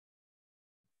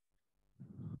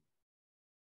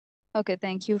Okay,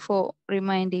 thank you for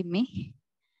reminding me.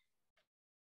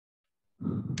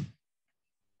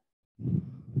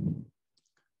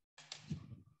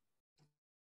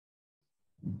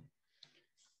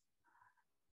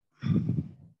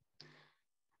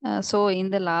 So in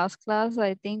the last class,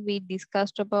 I think we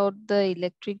discussed about the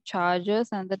electric charges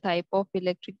and the type of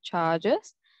electric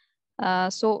charges.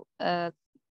 So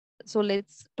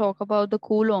let's talk about the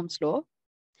Coulomb's law.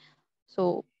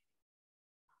 So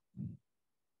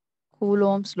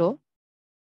Coulomb's law.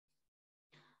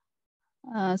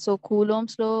 So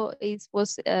Coulomb's law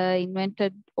was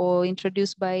invented or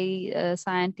introduced by a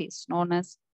scientist known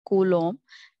as Coulomb,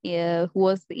 who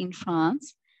was in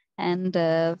France, and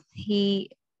he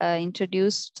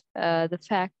introduced the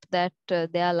fact that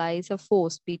there lies a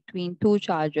force between two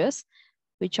charges,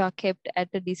 which are kept at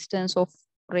a distance of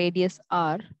radius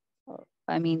r.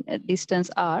 I mean, a distance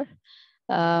r,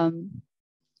 and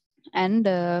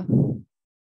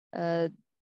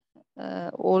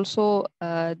also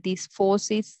this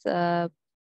force is uh,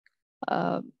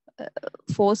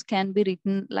 force can be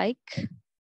written like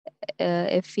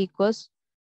F equals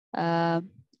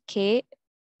K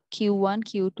Q1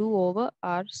 Q2 over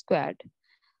R squared.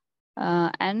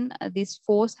 And this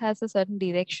force has a certain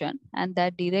direction, and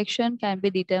that direction can be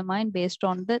determined based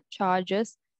on the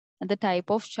charges and the type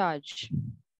of charge.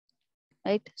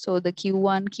 Right? So the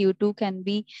Q1, Q2 can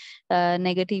be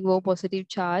negative or positive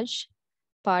charge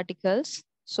particles.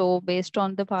 So based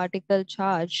on the particle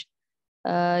charge,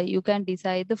 you can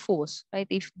decide the force, right?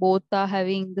 If both are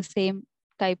having the same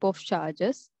type of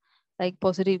charges, like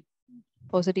positive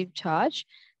charge,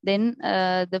 then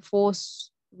the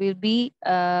force will be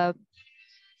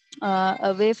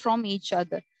away from each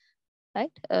other,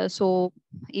 right? So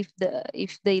if the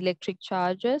electric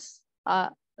charges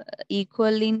are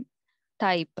equal in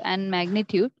type and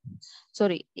magnitude,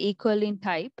 sorry, equal in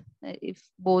type, if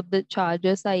both the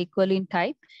charges are equal in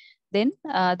type, then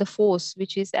the force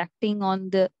which is acting on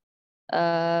the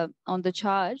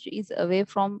charge is away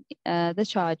from the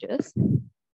charges,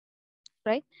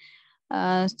 right?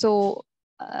 So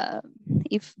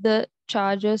if the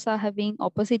charges are having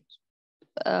opposite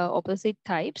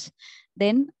types,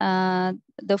 then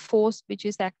the force which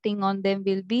is acting on them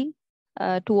will be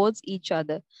towards each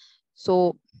other.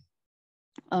 So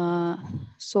uh,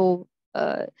 so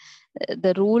uh,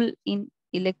 the rule in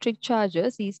electric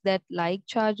charges is that like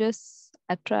charges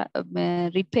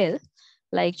repel,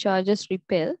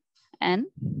 and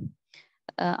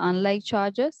unlike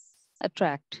charges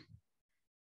attract.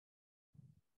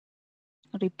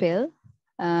 Repel,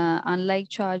 unlike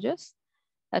charges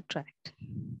attract.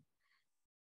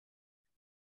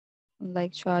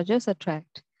 Unlike charges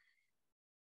attract.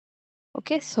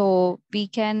 Okay, so we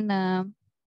can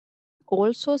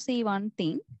also see one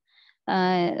thing.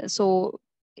 So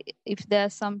if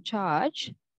there's some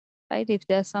charge, right? If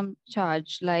there's some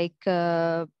charge like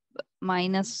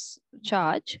minus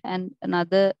charge and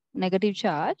another negative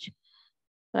charge,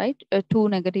 right? Two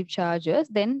negative charges,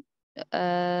 then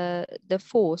the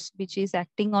force which is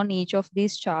acting on each of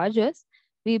these charges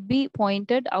will be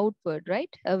pointed outward,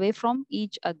 right? Away from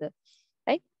each other,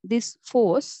 right? This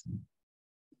force,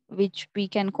 which we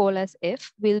can call as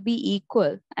F, will be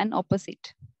equal and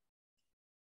opposite,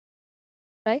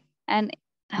 right? And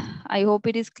I hope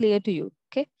it is clear to you,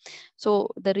 okay? So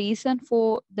the reason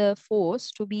for the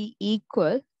force to be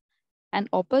equal and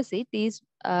opposite is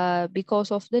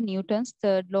because of the Newton's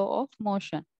third law of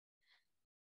motion,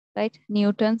 right?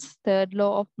 Newton's third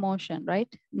law of motion,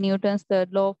 right? Newton's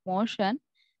third law of motion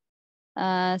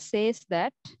says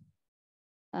that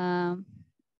um,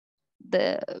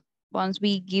 the once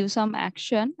we give some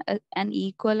action, an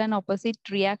equal and opposite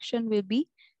reaction will be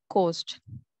caused,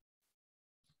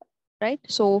 right?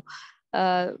 So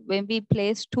when we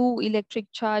place two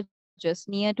electric charges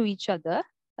near to each other,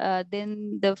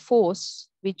 then the force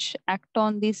which act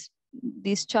on these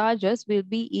charges will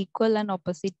be equal and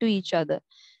opposite to each other,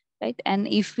 right? And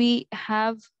if we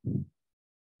have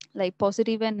like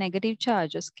positive and negative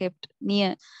charges kept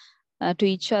near to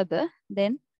each other,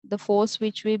 then the force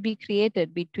which will be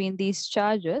created between these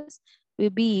charges will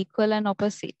be equal and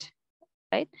opposite,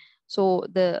 right? So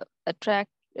the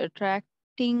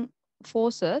attracting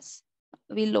forces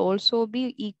will also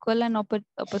be equal and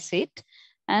opposite,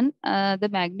 and the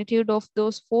magnitude of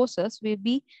those forces will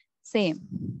be same,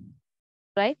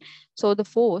 right? So the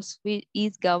force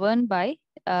is governed by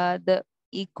the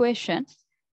equation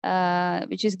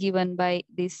which is given by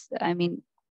this, I mean,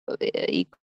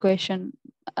 equation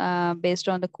based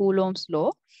on the Coulomb's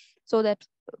law, so that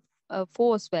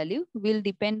force value will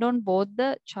depend on both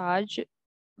the charge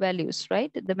values,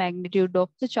 right? The magnitude of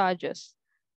the charges.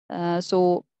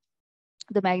 So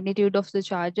the magnitude of the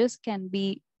charges can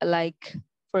be like,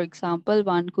 for example,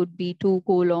 one could be 2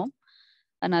 coulomb,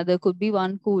 another could be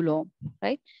 1 coulomb,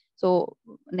 right? So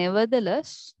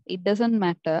nevertheless, it doesn't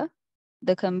matter.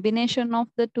 The combination of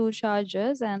the two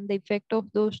charges and the effect of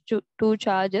those two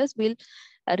charges will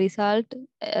result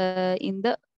in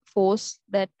the force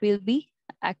that will be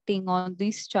acting on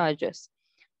these charges,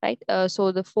 right?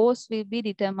 So the force will be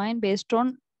determined based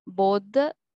on both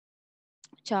the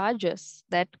charges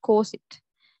that cause it,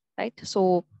 right?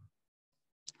 So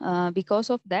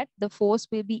because of that, the force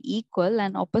will be equal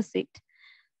and opposite,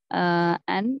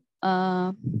 and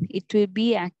it will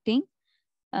be acting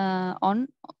on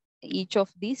each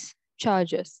of these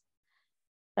charges,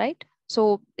 right?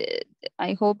 So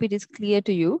I hope it is clear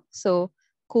to you. So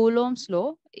Coulomb's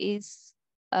law is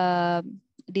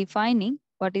defining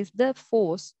what is the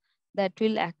force that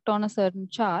will act on a certain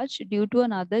charge due to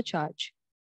another charge,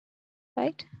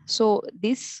 right? So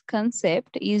this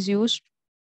concept is used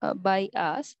by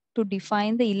us to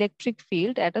define the electric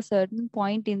field at a certain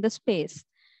point in the space,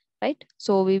 right?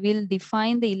 So we will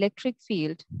define the electric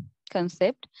field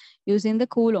concept using the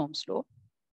Coulomb's law,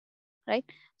 right?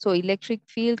 So electric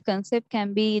field concept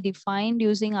can be defined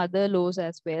using other laws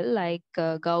as well, like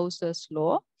Gauss's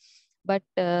law. But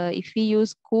if we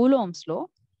use Coulomb's law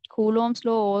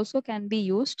also can be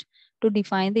used to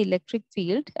define the electric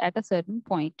field at a certain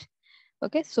point.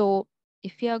 Okay, so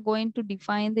if we are going to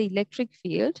define the electric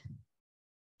field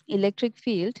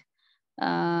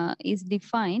is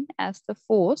defined as the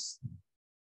force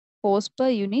per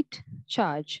unit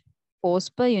charge,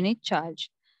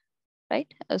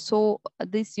 right? So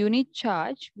this unit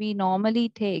charge we normally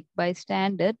take by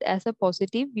standard as a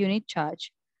positive unit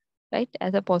charge, right?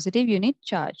 As a positive unit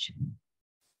charge,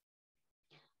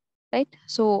 right?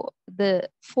 So the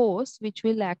force which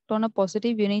will act on a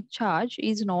positive unit charge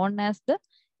is known as the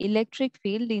electric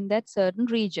field in that certain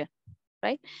region,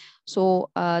 right? So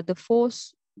the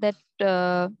force that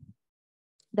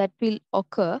will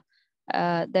occur,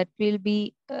 that will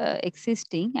be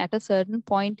existing at a certain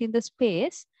point in the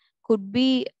space could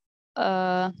be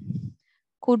uh,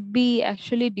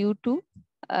 actually due to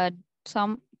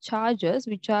some charges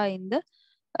which are in the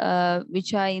uh,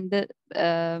 which are in the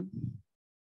uh,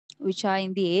 which are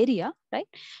in the area, right?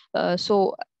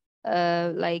 So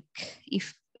like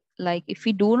if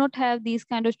we do not have these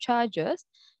kind of charges,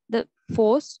 the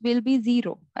force will be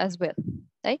zero as well,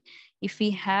 right? If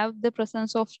we have the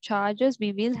presence of charges,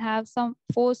 we will have some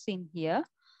force in here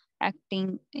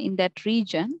acting in that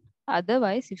region.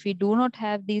 Otherwise, if we do not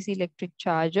have these electric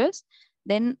charges,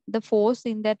 then the force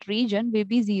in that region will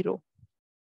be zero,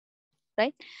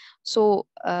 right? So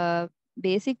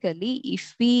basically,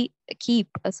 if we keep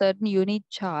a certain unit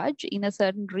charge in a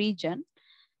certain region,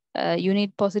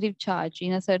 unit positive charge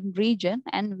in a certain region,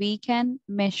 and we can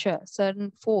measure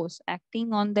certain force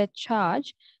acting on that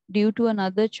charge due to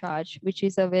another charge which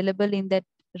is available in that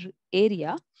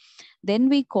area, then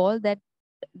we call that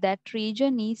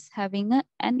region is having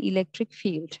an electric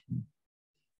field,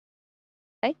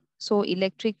 right? So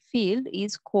electric field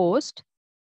is caused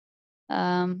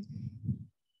um,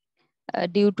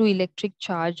 due to electric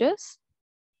charges,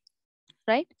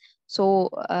 right? So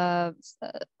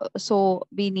so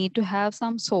we need to have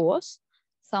some source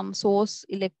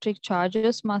electric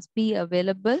charges must be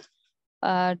available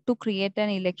to create an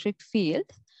electric field,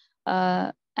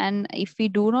 and if we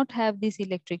do not have these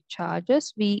electric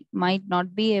charges, we might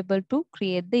not be able to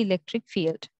create the electric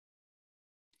field.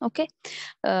 Okay,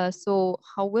 so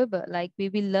however, like we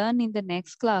will learn in the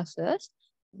next classes,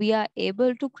 we are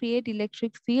able to create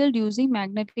electric field using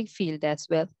magnetic field as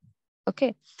well.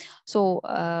 Okay, so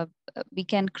we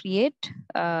can create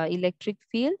electric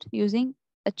field using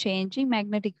a changing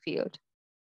magnetic field.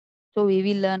 So we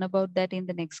will learn about that in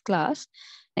the next classes.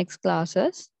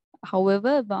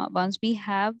 However, once we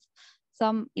have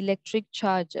some electric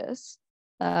charges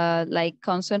like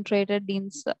concentrated in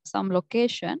some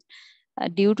location,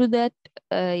 due to that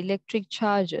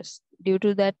due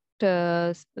to that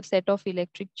set of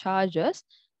electric charges,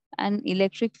 an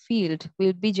electric field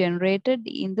will be generated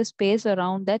in the space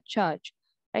around that charge,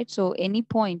 right? So any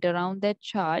point around that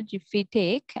charge, if we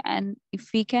take and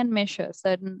if we can measure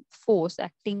certain force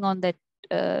acting on that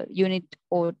unit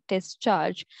or test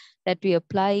charge that we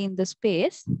apply in the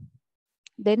space,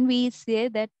 then we say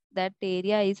that that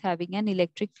area is having an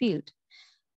electric field.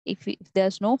 If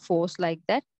there's no force like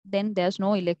that, then there's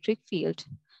no electric field.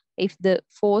 If the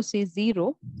force is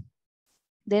zero,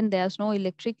 then there's no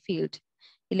electric field.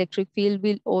 Electric field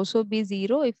will also be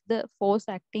zero if the force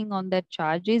acting on that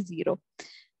charge is zero,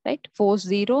 right? Force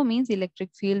zero means electric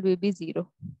field will be zero.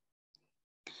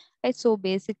 Right? So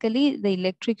basically, the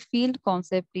electric field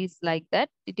concept is like that.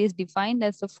 It is defined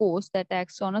as a force that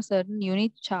acts on a certain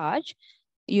unit charge,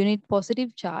 unit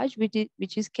positive charge,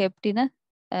 which is kept in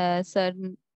a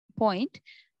certain point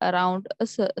around a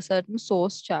certain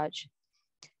source charge.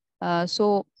 Uh,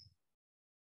 so,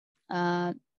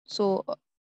 uh, so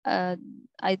uh,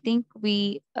 I think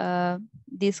we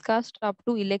discussed up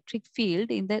to electric field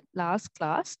in the last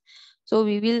class. So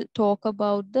we will talk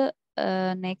about the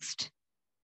next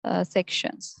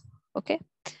sections. Okay.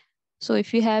 So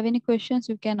if you have any questions,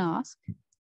 you can ask.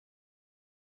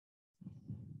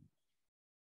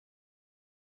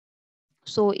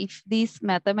 So if these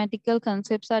mathematical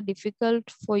concepts are difficult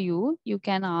for you, you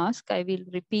can ask. I will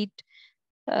repeat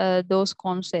those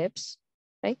concepts,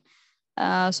 right?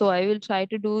 So I will try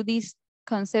to do these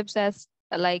concepts as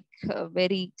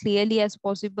very clearly as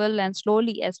possible and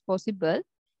slowly as possible.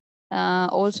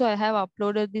 Also, I have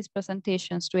uploaded these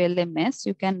presentations to LMS.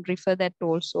 You can refer that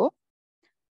also.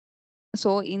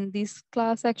 So in this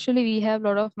class, actually, we have a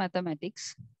lot of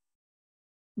mathematics.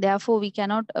 Therefore, we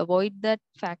cannot avoid that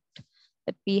fact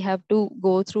that we have to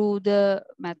go through the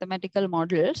mathematical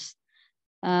models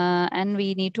and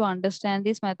we need to understand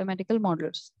these mathematical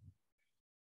models.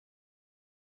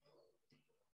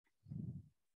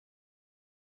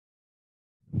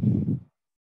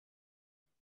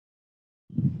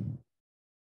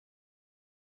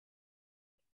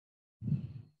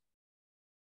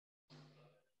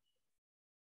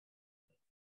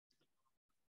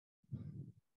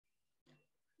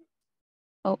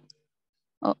 Oh,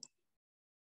 oh.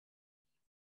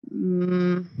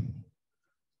 Mm,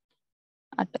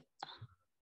 at,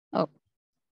 oh.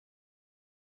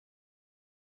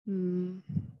 Mm.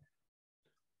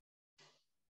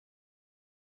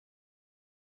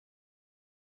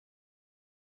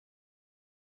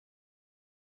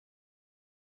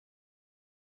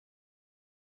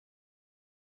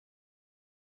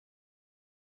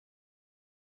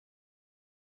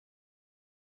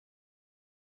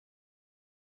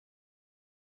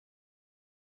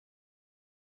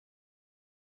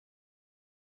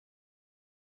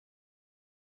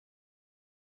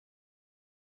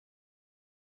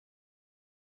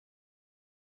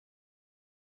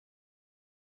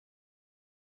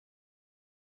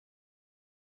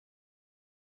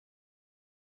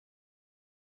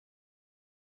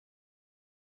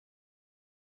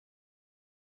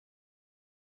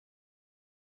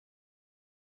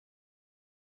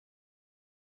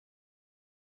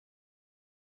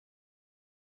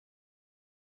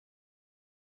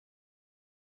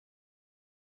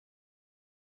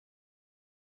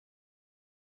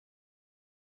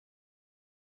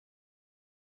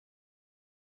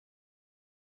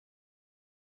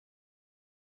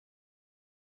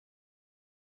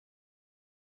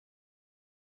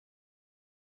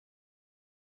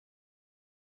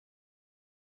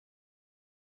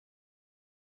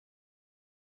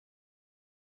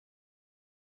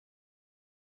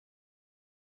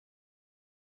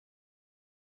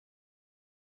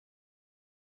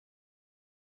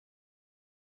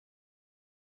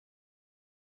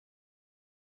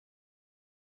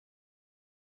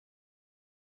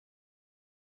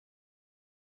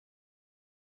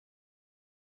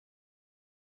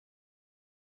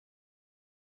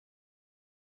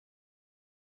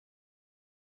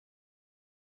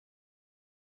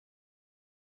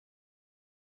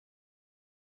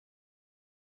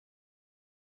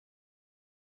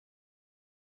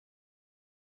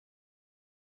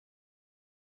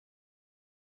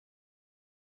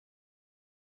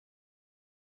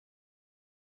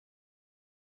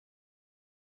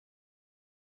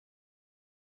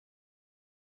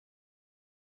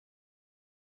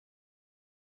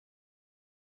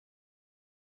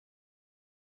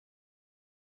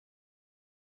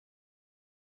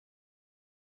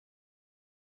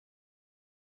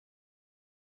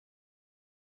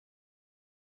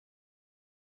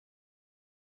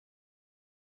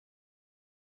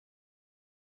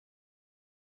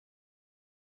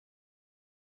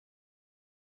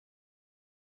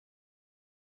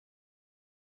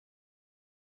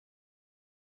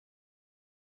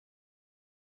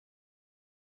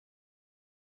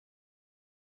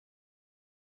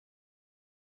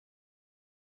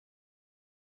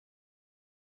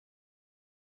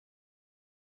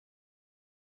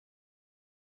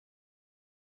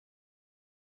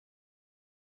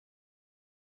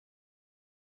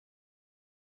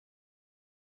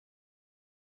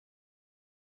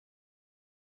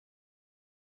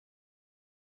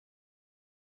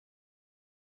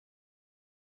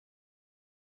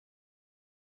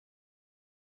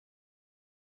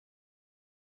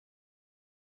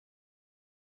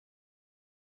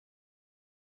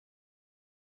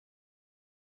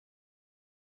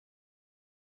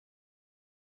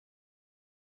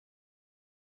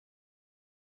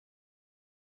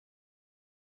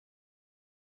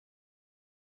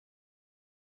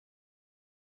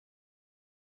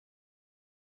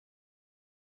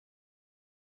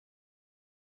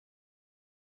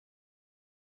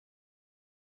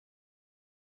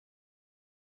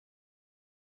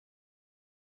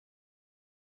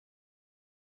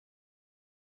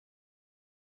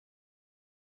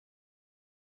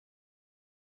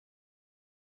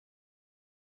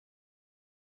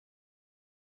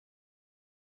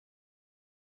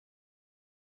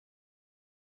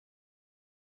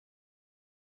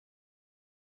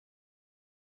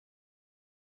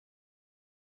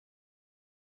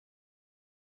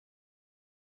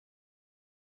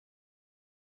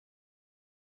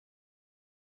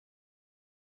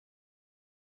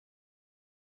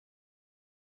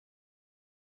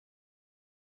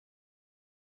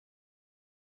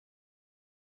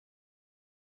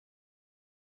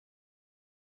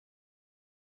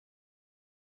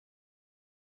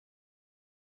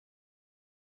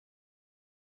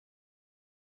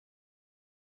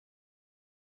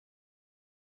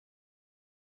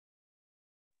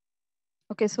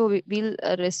 Okay, so we'll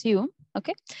resume.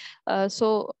 Okay,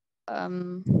 so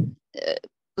um, uh,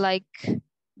 like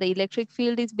the electric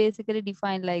field is basically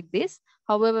defined like this.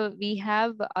 However, we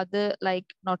have other like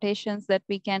notations that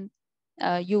we can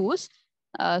use.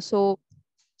 So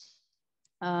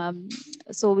um,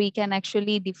 so we can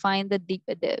actually define the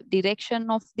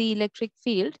direction of the electric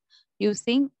field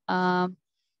using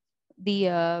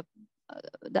the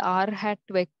the r hat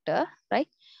vector, right?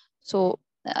 So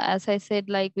as I said,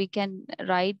 like we can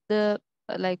write the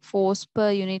like force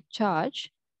per unit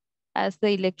charge as the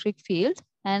electric field,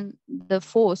 and the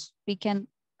force we can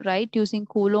write using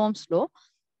Coulomb's law.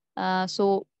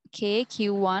 So K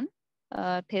Q1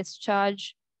 test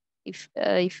charge, if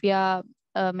we are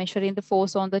measuring the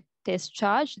force on the test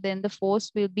charge, then the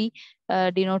force will be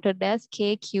denoted as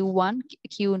K Q1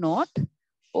 Q naught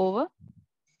over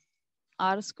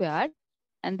R squared,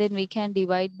 and then we can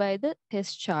divide by the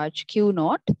test charge Q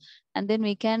naught, and then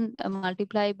we can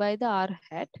multiply by the R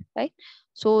hat, right?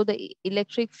 So the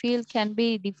electric field can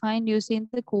be defined using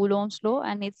the Coulomb's law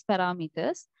and its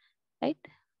parameters, right?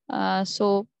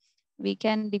 So we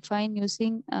can define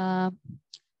using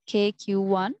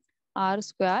KQ1 R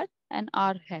squared and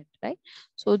R hat, right?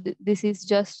 So this is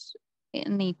just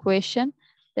an equation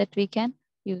that we can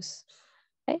use,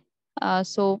 right?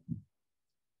 So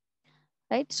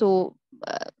right? So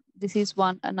this is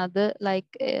one another like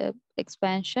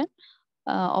expansion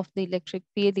of the electric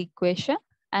field equation.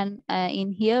 And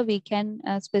in here we can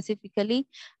specifically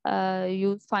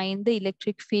you find the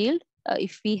electric field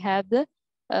if we have the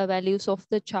values of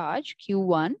the charge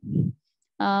Q1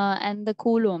 and the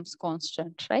Coulomb's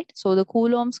constant, right? So the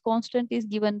Coulomb's constant is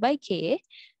given by K.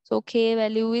 So K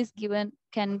value is given,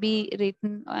 can be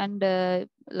written and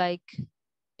like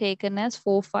taken as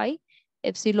 4 phi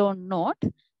epsilon naught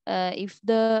if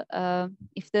the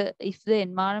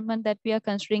environment that we are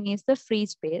considering is the free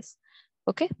space.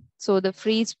 Okay, so the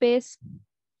free space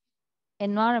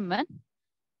environment,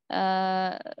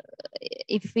 uh,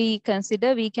 if we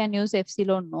consider, we can use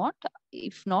epsilon naught.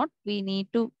 If not, we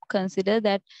need to consider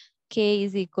that K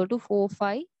is equal to 4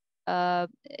 phi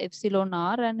epsilon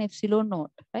r and epsilon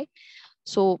naught, right?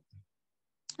 So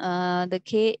the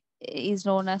K is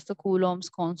known as the Coulomb's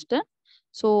constant.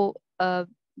 So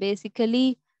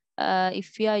basically,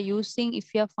 if we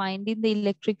are finding the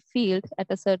electric field at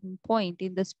a certain point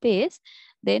in the space,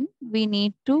 then we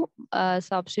need to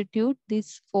substitute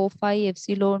this 4 phi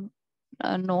epsilon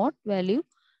naught value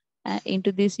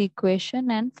into this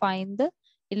equation and find the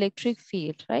electric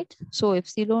field, right? So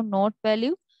epsilon naught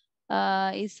value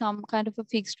is some kind of a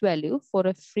fixed value for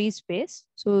a free space.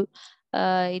 So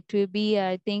it will be,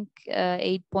 I think,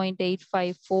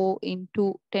 8.854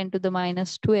 into 10 to the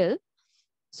minus 12.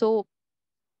 So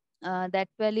that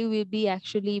value will be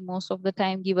actually most of the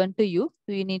time given to you.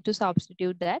 So you need to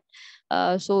substitute that.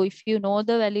 So if you know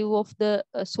the value of the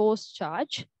source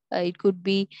charge, it could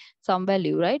be some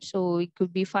value, right? So it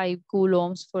could be 5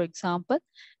 coulombs, for example.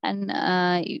 And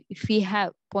if we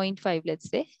have zero 0.5, let's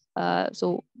say,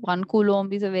 so 1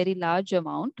 coulomb is a very large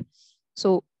amount.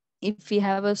 So if we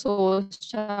have a source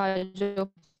charge of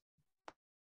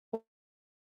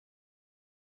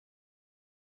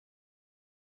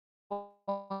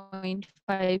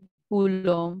 0.5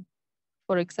 coulomb,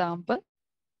 for example,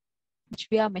 which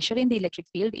we are measuring the electric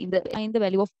field in the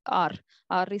value of R.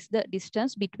 R is the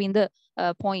distance between the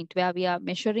point where we are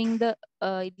measuring the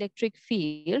electric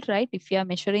field, right? If we are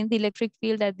measuring the electric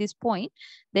field at this point,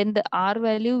 then the R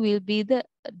value will be the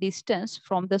distance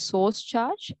from the source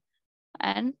charge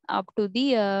and up to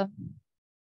the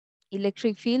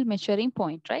electric field measuring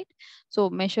point, right? So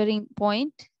measuring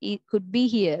point, it could be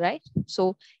here, right?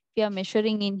 So if we are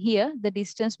measuring in here, the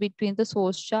distance between the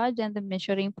source charge and the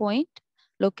measuring point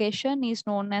location is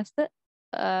known as the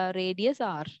radius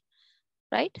r,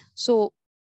 right? So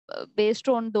based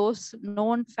on those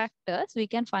known factors, we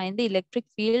can find the electric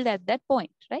field at that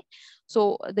point, right?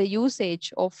 So the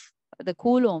usage of the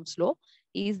Coulomb's law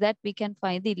is that we can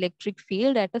find the electric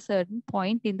field at a certain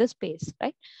point in the space,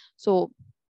 right? So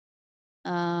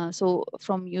so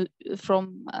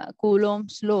from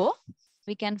Coulomb's law,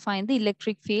 we can find the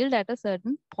electric field at a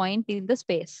certain point in the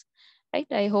space, right?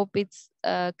 I hope it's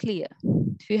clear.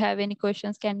 If you have any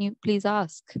questions, can you please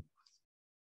ask?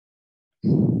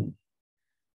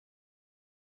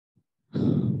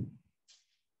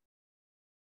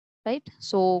 Right?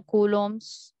 So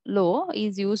Coulomb's law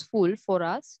is useful for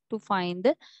us to find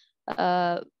the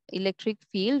electric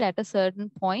field at a certain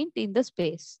point in the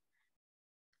space.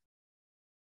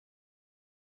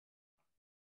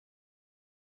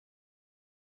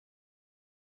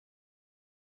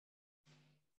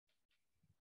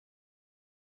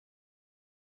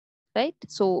 right?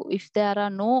 So if there are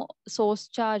no source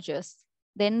charges,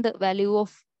 then the value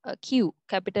of Q,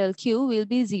 capital Q, will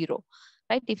be 0,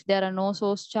 right? If there are no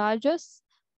source charges,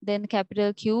 then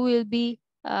capital Q will be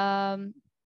 0.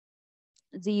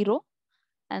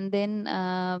 And then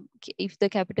if the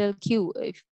capital Q,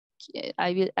 if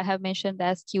I have mentioned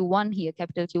as Q1 here,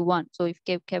 capital Q1. So if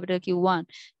capital Q1,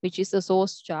 which is the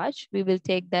source charge, we will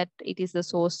take that it is the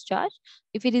source charge.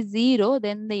 If it is 0,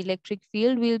 then the electric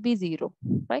field will be 0,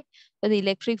 right? But the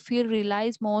electric field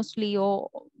relies mostly or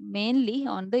mainly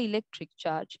on the electric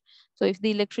charge. So if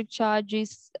the electric charge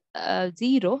is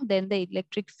 0, then the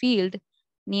electric field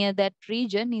near that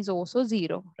region is also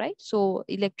 0, right? So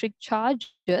electric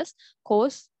charges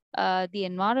cause the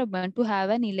environment to have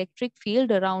an electric field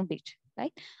around it,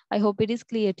 right? I hope it is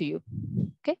clear to you.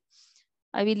 Okay,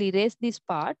 I will erase this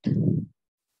part,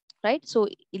 right? So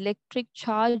electric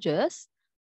charges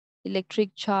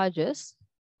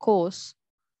cause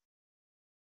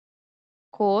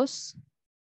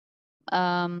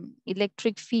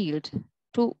electric field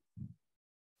to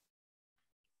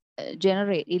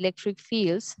generate electric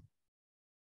fields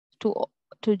to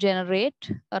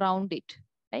generate around it,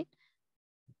 right?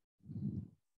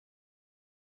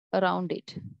 Around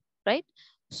it, right?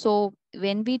 So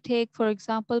when we take, for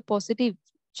example, positive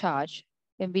charge,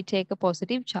 when we take a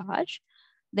positive charge,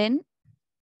 then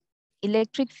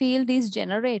electric field is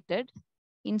generated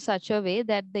in such a way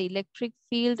that the electric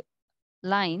field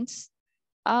lines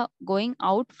are going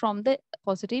out from the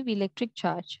positive electric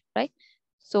charge, right?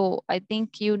 So I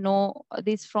think you know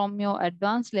this from your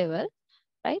advanced level,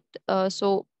 right?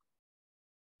 So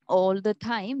all the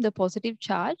time, the positive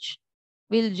charge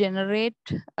will generate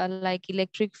like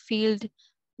electric field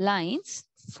lines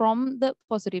from the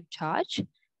positive charge,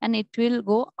 and it will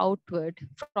go outward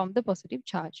from the positive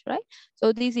charge, right?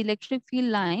 So these electric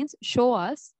field lines show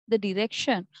us the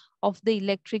direction of the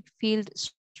electric field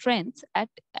strengths at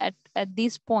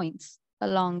these points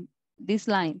along these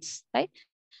lines, right?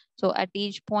 So at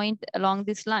each point along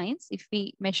these lines, if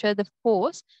we measure the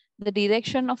force, the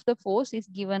direction of the force is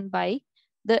given by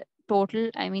the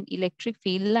total, I mean, electric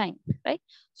field line, right?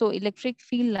 So electric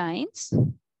field lines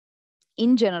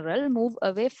in general move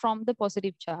away from the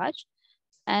positive charge,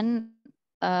 and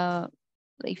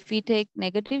if we take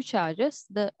negative charges,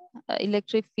 the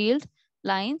electric field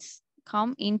lines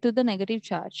come into the negative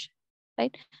charge,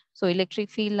 right? So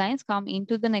electric field lines come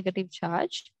into the negative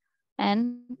charge,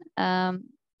 and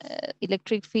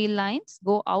electric field lines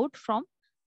go out from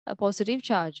positive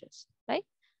charges, right?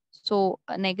 So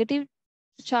negative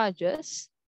charges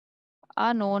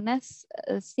are known as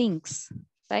sinks,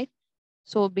 right?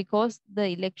 So because the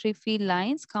electric field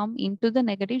lines come into the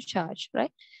negative charge,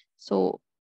 right? So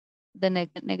the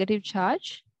negative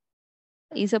charge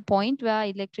is a point where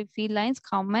electric field lines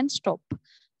come and stop.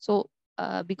 So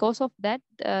because of that,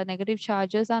 negative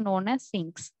charges are known as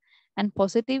sinks, and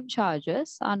positive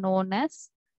charges are known as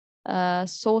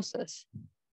sources,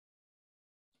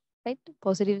 right?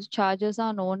 Positive charges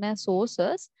are known as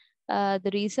sources. The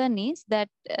reason is that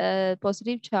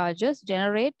positive charges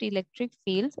generate electric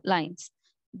field lines.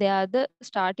 They are the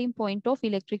starting point of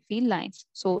electric field lines.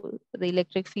 So the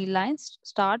electric field lines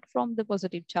start from the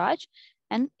positive charge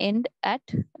and end at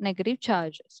negative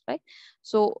charges, right?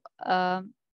 So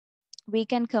we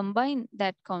can combine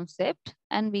that concept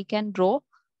and we can draw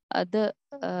uh, the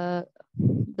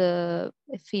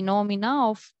phenomena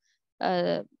of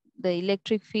uh, the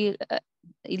electric field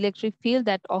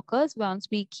that occurs once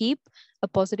we keep a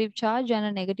positive charge and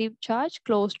a negative charge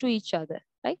close to each other,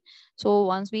 right? So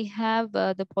once we have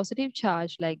the positive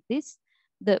charge like this,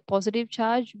 the positive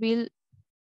charge will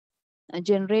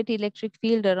generate electric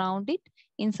field around it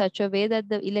in such a way that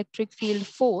the electric field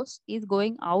force is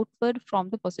going outward from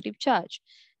the positive charge,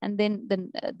 and then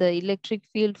the electric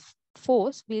field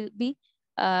force will be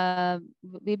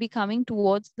coming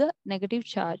towards the negative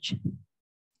charge.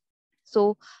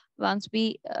 So once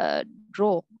we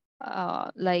draw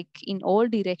like in all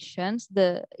directions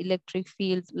the electric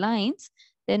field lines,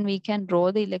 then we can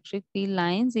draw the electric field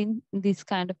lines in this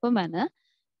kind of a manner.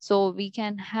 So we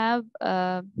can have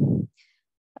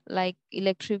like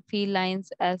electric field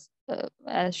lines as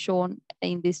shown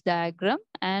in this diagram,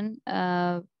 and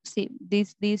see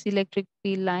these electric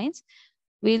field lines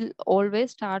will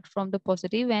always start from the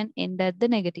positive and end at the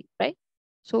negative, right?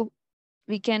 So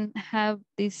we can have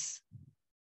this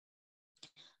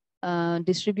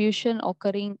distribution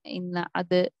occurring in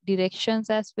other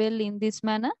directions as well in this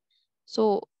manner.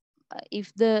 So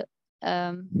if the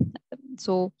um,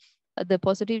 so the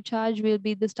positive charge will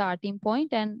be the starting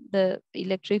point, and the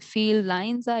electric field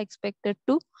lines are expected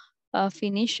to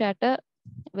finish at a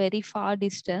very far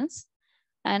distance,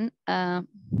 and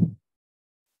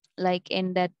like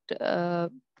in that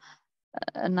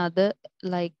another,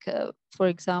 like for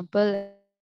example,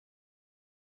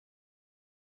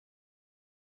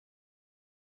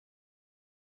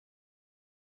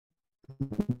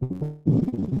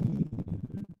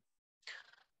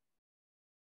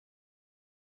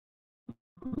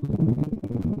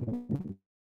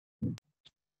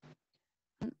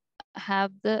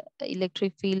 have the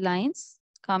electric field lines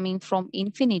coming from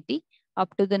infinity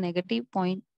up to the negative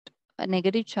point,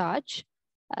 negative charge,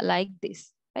 like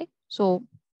this, right? So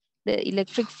the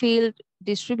electric field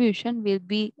distribution will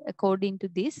be according to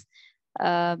this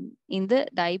in the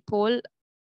dipole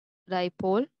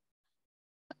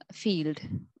field,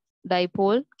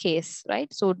 dipole case,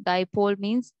 right? So dipole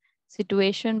means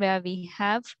situation where we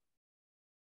have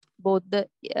both the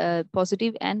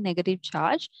positive and negative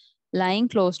charge lying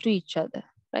close to each other,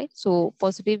 right? So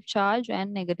positive charge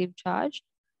and negative charge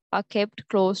are kept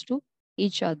close to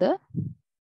each other,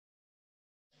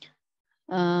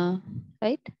 uh,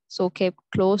 right? So kept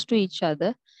close to each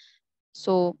other.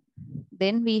 So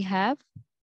then we have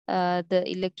the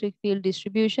electric field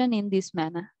distribution in this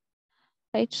manner,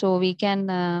 right? So we can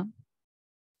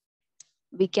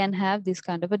have this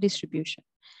kind of a distribution.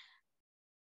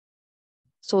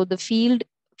 So the field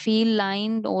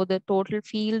line or the total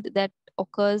field that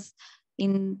occurs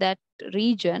in that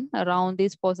region around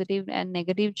this positive and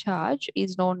negative charge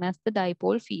is known as the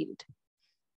dipole field.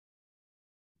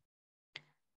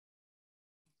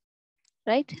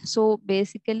 Right. So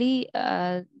basically,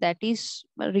 that is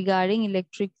regarding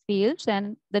electric fields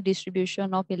and the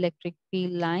distribution of electric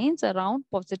field lines around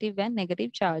positive and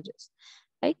negative charges.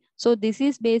 Right. So this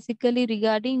is basically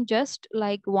regarding just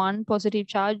like one positive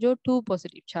charge or two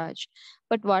positive charge.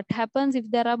 But what happens if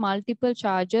there are multiple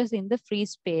charges in the free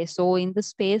space or in the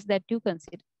space that you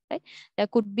consider? Right. There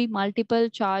could be multiple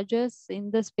charges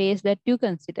in the space that you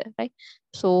consider. Right.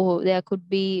 So there could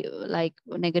be like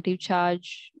negative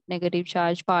charge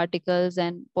particles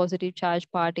and positive charge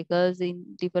particles in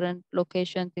different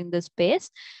locations in the space.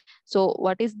 So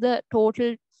what is the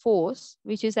total force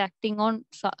which is acting on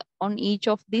each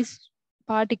of these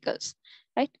particles,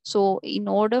 right? So in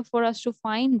order for us to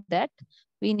find that,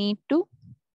 we need to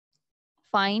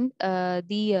find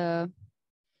the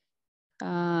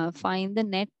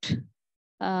net,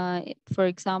 for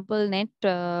example, net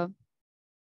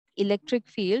electric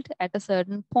field at a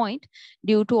certain point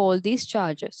due to all these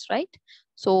charges, right?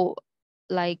 So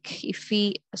like if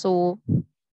we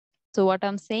so what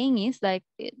I'm saying is like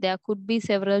there could be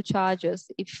several charges.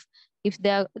 If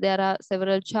there are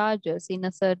several charges in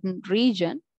a certain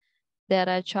region, there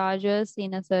are charges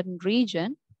in a certain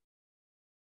region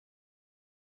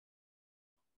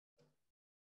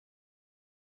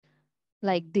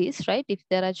like this, right? If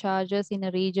there are charges in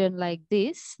a region like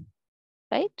this,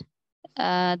 right?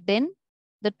 Then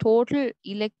the total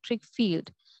electric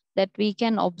field that we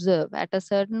can observe at a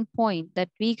certain point that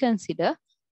we consider,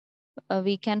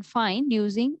 we can find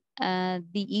using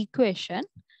the equation.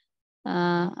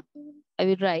 I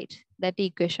will write that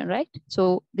equation, right?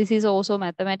 So this is also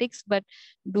mathematics, but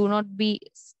do not be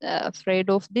afraid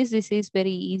of this. This is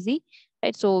very easy,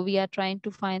 right? So we are trying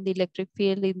to find the electric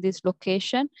field in this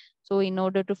location. So in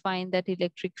order to find that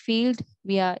electric field,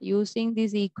 we are using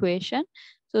this equation.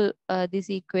 So this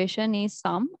equation is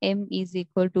sum m is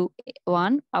equal to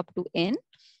 1 up to n,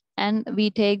 and we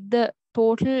take the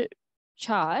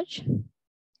charge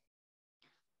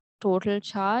total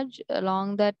charge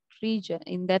along that region,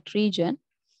 in that region,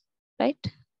 right?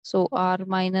 So R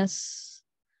minus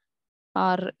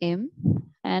Rm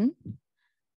and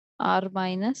R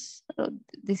minus,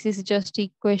 this is just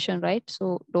equation, right?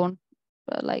 So don't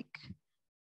like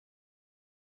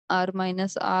R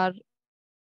minus R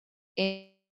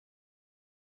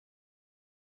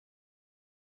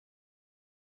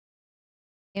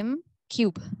m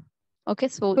cube. Okay,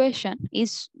 so equation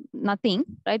is nothing,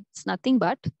 right? It's nothing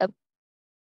but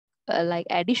like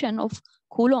addition of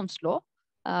Coulomb's law.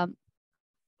 Um,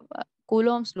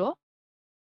 Coulomb's law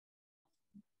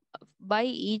by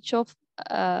each of,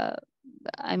 uh,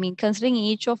 I mean, considering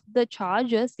each of the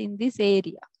charges in this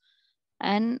area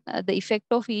and the effect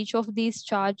of each of these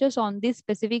charges on this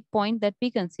specific point that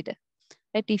we consider.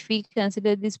 That if we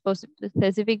consider this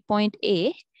specific point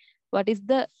A, what is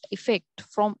the effect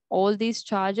from all these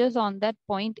charges on that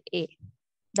point A?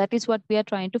 That is what we are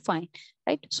trying to find,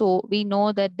 right? So we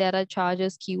know that there are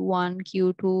charges Q1,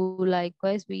 Q2,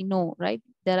 likewise, we know, right?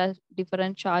 There are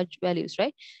different charge values,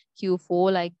 right?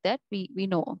 Q4 like that, we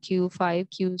know, Q5,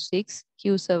 Q6,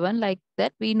 Q7 like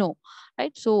that, we know,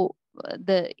 right? So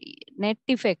the net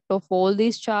effect of all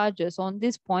these charges on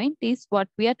this point is what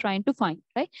we are trying to find,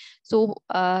 right? So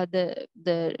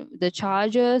the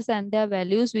charges and their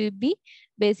values will be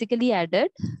basically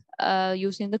added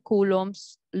using the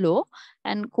Coulomb's law,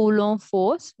 and Coulomb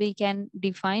force we can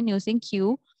define using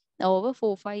Q over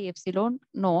 4 pi epsilon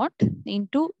naught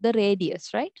into the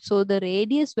radius, right? So the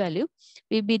radius value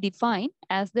will be defined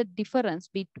as the difference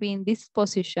between this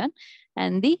position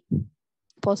and the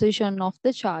position of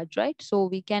the charge, right? So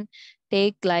we can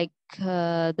take like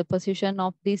the position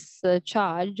of this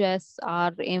charge as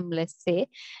Rm, let's say,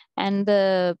 and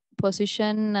the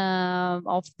position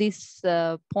of this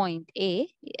point A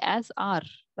as R,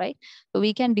 right? So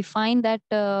we can define that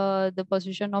the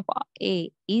position of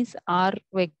A is R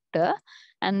vector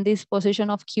and this position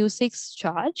of Q6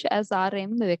 charge as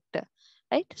Rm vector,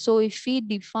 right? So if we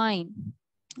define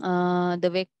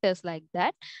the vectors like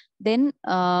that, then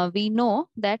we know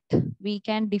that we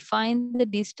can define the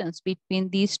distance between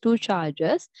these two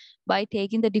charges by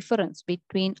taking the difference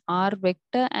between R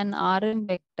vector and Rm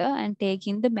vector and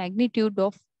taking the magnitude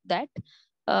of that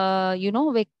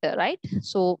vector, right?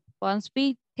 So once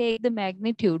we take the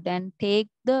magnitude and take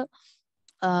the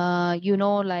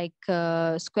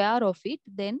square of it,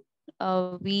 then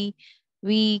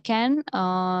we can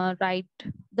write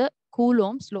the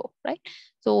Coulomb's law, right?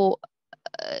 So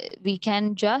we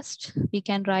can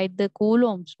write the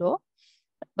Coulomb's law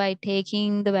by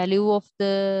taking the value of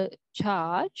the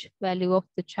charge.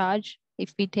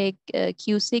 If we take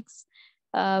Q6,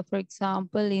 for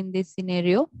example, in this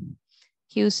scenario,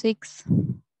 Q6,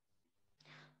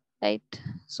 right?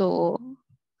 So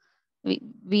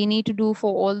we need to do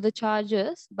for all the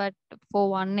charges, but for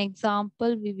one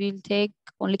example, we will take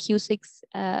only Q6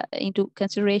 into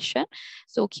consideration.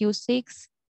 So Q6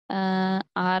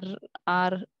 R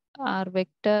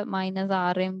vector minus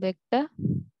Rm vector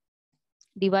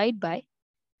divide by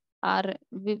R.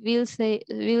 We'll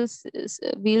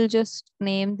just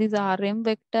name this Rm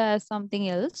vector as something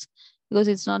else because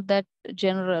it's not that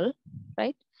general,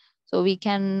 right? So we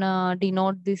can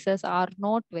denote this as R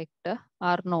naught vector,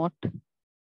 R naught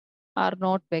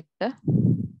vector,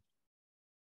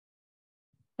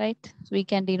 right? So we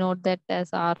can denote that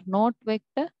as R naught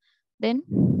vector. Then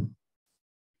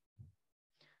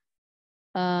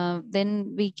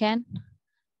we can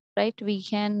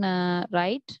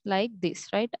write like this,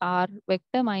 right? R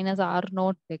vector minus R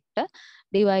naught vector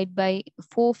divide by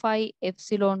 4 pi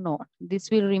epsilon naught.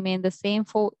 This will remain the same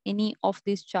for any of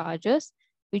these charges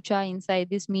which are inside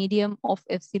this medium of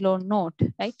epsilon naught,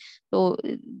 right? So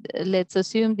let's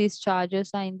assume these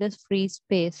charges are in the free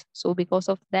space. So because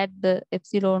of that, the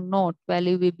epsilon naught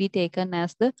value will be taken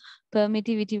as the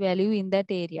permittivity value in that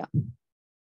area.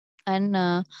 And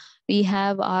we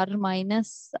have R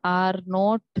minus R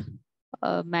naught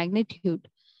magnitude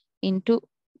into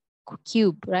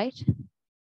cube, right?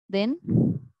 Then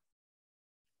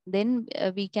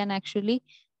we can actually,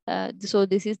 so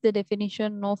this is the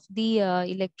definition of the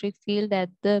electric field at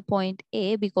the point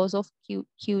A because of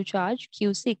Q charge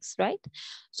Q6, right?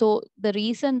 So the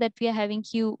reason that we are having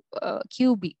cube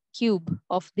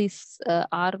of this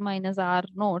R minus R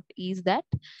naught is that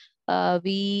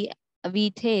we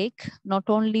take not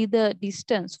only the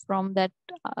distance from that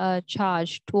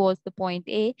charge towards the point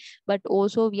A, but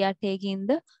also we are taking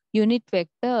the unit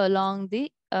vector along the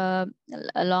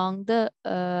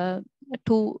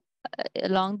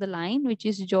line which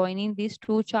is joining these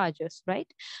two charges, right?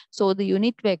 So the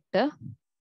unit vector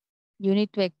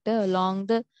along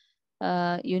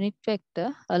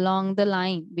the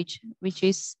line which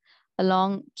is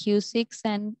along Q6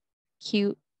 and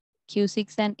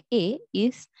Q6 and A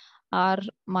is R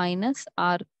minus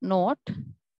R naught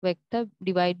vector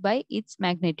divided by its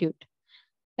magnitude,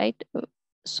 right?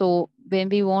 So when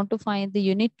we want to find the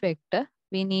unit vector,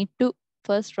 we need to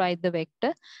first write the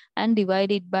vector and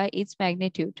divide it by its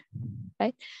magnitude,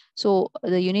 right? So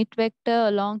the unit vector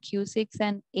along Q6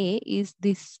 and A is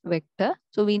this vector.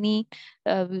 So we need,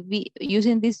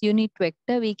 using this unit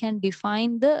vector, we can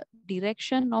define the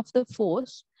direction of the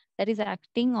force that is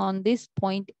acting on this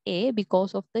point A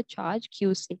because of the charge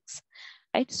Q6,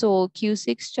 right? So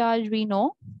Q6 charge, we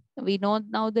know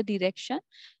now the direction.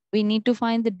 We need to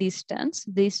find the distance.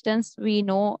 Distance we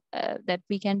know that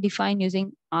we can define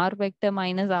using R vector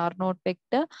minus R naught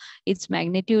vector, its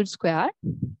magnitude square,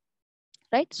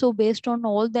 right? So based on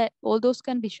all those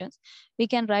conditions, we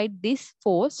can write this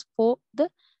force for the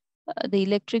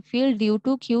electric field due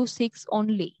to Q6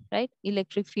 only, right?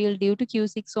 Electric field due to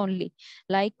Q6 only.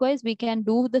 Likewise, we can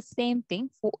do the same thing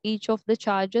for each of the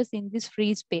charges in this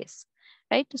free space,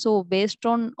 right? So based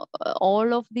on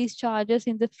all of these charges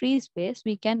in the free space,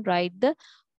 we can write the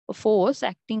force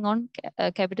acting on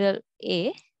capital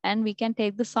A, and we can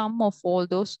take the sum of all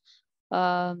those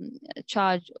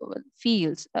charge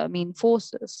fields, I mean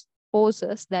forces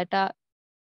that are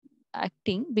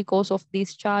acting because of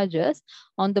these charges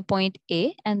on the point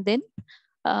A, and then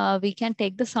we can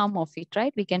take the sum of it,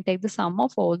 right? We can take the sum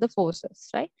of all the forces,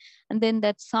 right? And then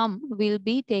that sum will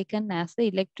be taken as the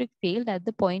electric field at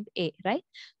the point A, right?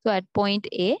 So at point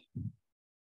A,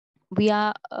 we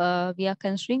are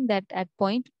considering that at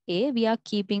point A, we are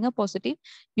keeping a positive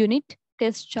unit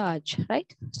test charge,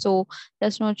 right? So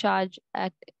there's no charge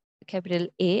at capital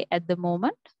A at the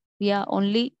moment. We are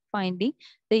only finding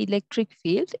the electric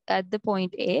field at the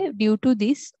point A due to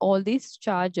this, all these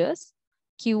charges,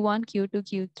 Q1, Q2,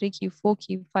 Q3,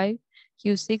 Q4, Q5,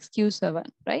 Q6, Q7,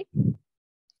 right?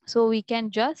 So we can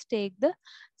just take the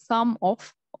sum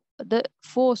of the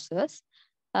forces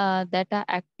that are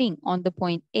acting on the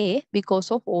point A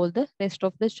because of all the rest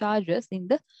of the charges in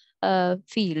the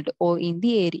field or in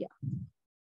the area.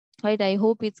 Right, I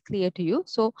hope it's clear to you.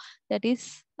 So that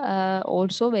is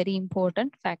also very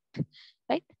important fact,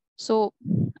 right? So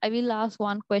I will ask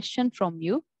one question from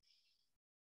you.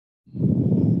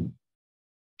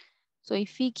 So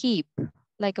if we keep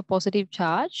like a positive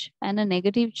charge and a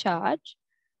negative charge,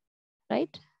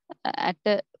 right, at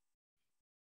the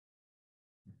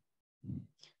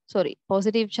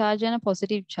positive charge and a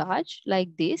positive charge like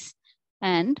this,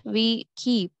 and we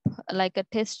keep like a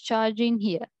test charge in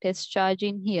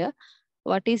here,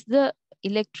 what is the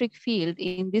electric field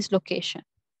in this location?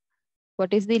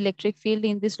 What is the electric field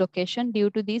in this location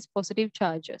due to these positive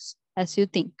charges, as you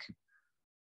think?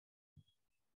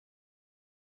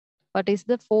 What is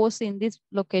the force in this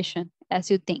location,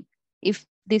 as you think, if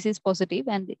this is positive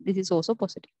and this is also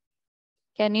positive?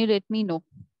 Can you let me know?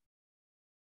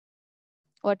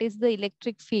 What is the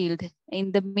electric field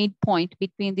in the midpoint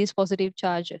between these positive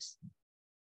charges?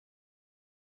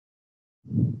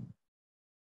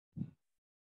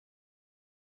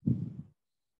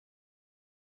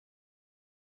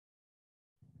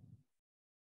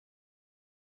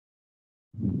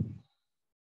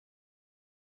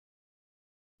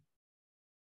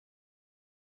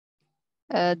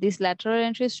 These lateral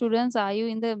entry students, are you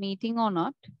in the meeting or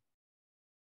not?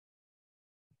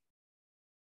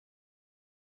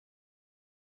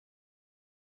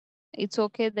 It's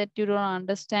okay that you don't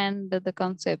understand the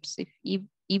concepts.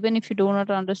 Even if you do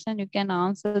not understand, you can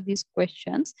answer these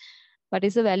questions. What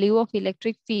is the value of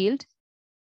electric field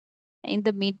in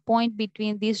the midpoint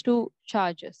between these two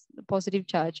charges, the positive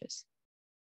charges?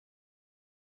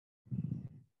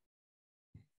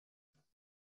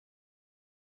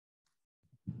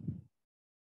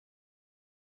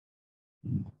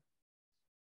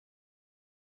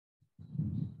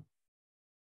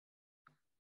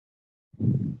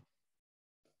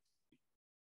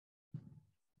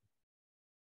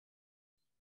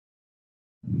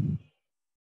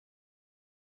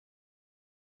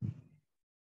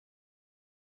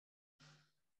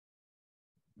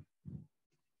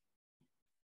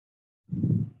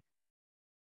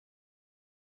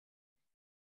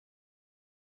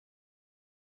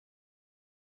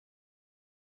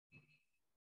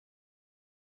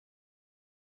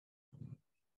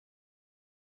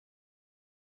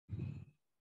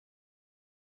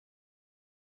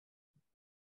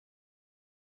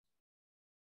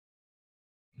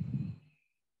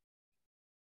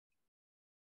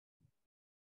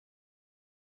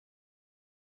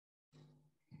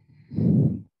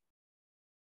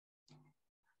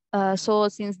 So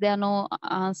since there are no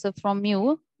answer from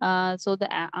you, so the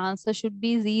answer should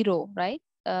be 0, right?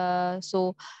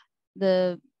 So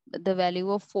the value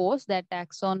of force that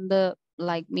acts on the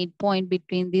like midpoint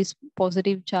between these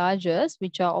positive charges,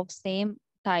 which are of same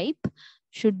type,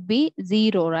 should be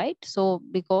 0, right? So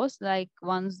because like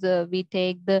once we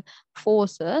take the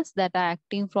forces that are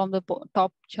acting from the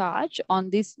top charge on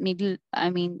this middle,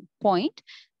 I mean point,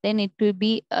 then it will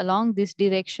be along this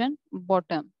direction,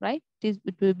 bottom, right? It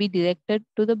will be directed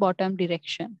to the bottom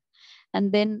direction.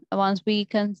 And then once we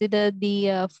consider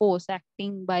the force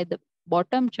acting by the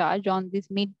bottom charge on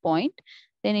this midpoint,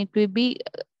 then it will be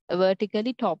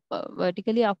vertically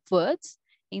upwards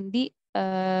in the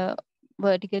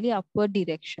vertically upward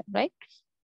direction, right?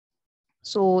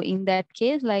 So in that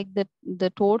case, like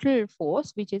the total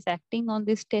force which is acting on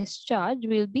this test charge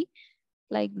will be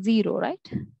like 0,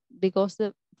 right? Because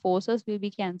the forces will be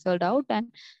cancelled out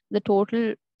and the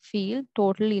total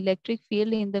electric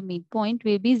field in the midpoint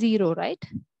will be 0, right?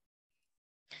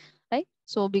 Right?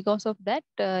 So because of that,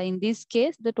 in this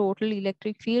case, the total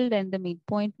electric field and the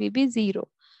midpoint will be 0,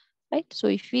 right? So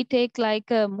if we take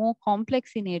like a more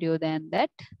complex scenario than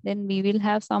that, then we will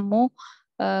have some more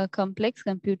complex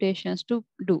computations to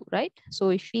do, right? So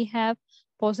if we have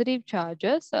positive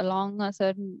charges along a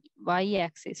certain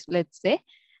y-axis, let's say,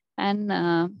 and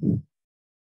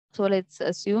so let's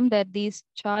assume that these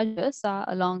charges are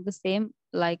along the same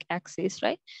like axis,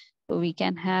 right? So we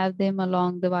can have them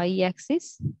along the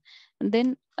y-axis, and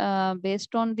then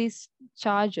based on these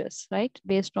charges, right?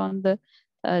 Based on the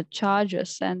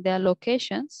charges and their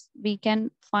locations, we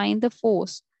can find the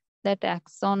force that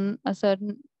acts on a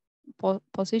certain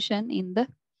position in the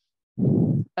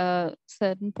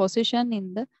certain position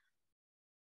in the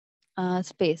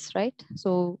space, right?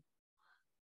 So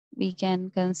we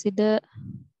can consider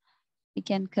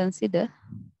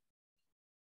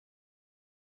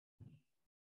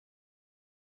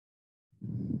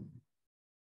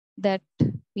that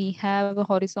we have a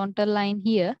horizontal line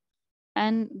here,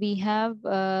 and we have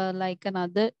like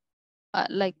another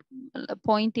like a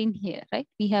point in here, right?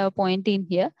 We have a point in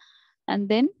here, and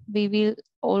then we will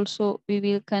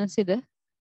consider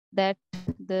that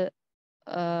the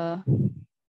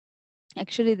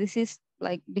actually this is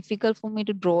like difficult for me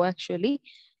to draw. Actually,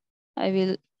 I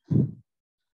will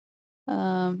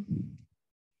um,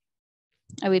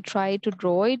 try to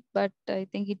draw it, but I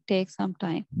think it takes some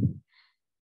time.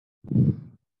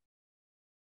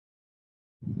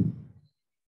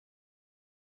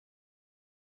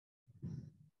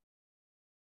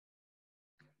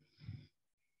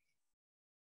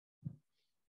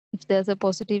 If there's a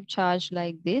positive charge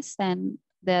like this, and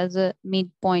there's a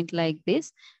midpoint like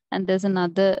this, and there's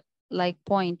another like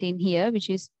point in here,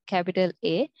 which is capital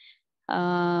A,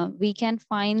 we can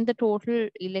find the total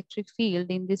electric field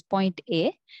in this point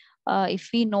A if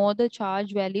we know the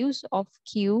charge values of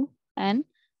Q and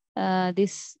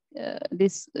this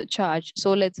charge.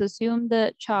 So let's assume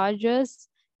the charges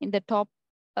in the top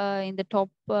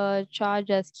charge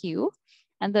as Q,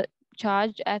 and the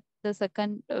charge at the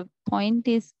second point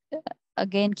is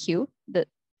again Q. The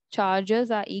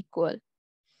charges are equal,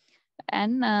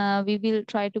 and we will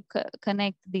try to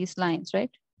connect these lines,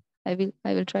 right? I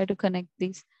will try to connect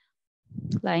these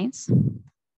lines.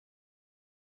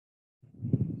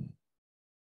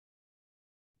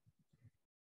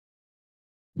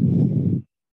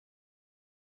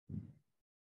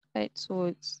 Right, so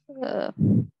it's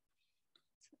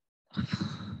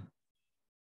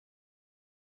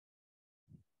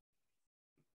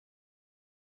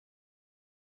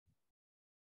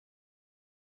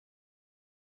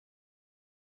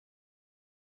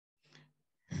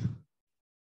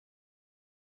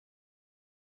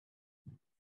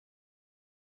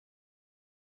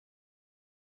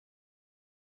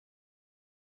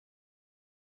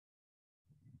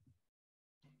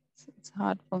it's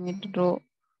hard for me to draw.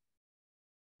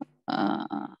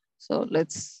 So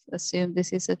let's assume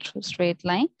this is a straight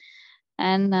line,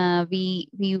 and we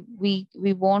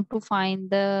want to find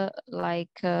the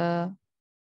like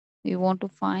we want to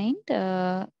find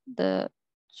the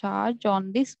charge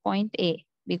on this point A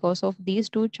because of these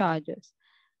two charges.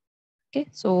 Okay,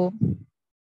 so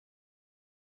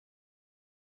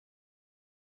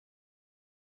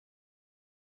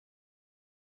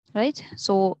right,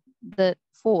 so the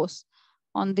force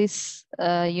on this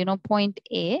point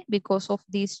A because of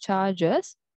these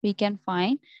charges we can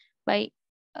find by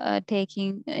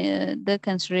taking the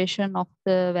consideration of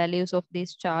the values of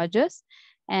these charges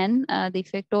and the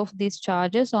effect of these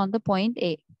charges on the point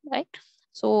A, right?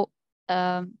 So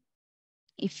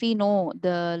if we know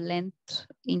the length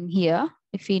in here,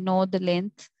 if we know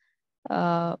the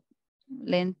uh,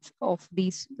 length of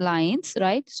these lines,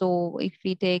 right? So if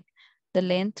we take the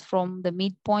length from the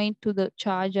midpoint to the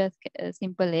charge as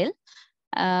simple L,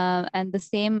 and the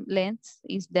same length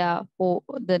is there for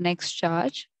the next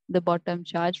charge, the bottom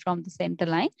charge from the center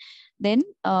line, then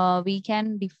we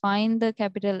can define the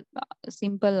capital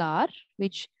simple R,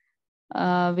 which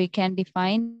we can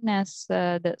define as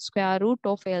the square root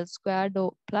of L squared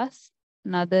plus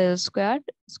another L squared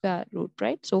square root,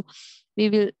 right? So we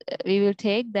will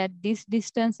take that this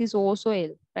distance is also L,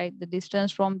 right? The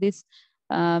distance from this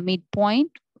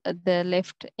midpoint, the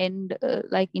left end,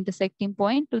 like intersecting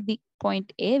point to the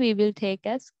point A, we will take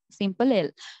as simple L.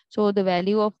 So the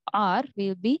value of R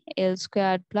will be L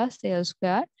squared plus L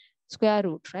squared square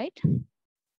root, right?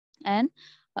 And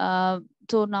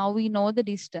so now we know the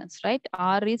distance, right?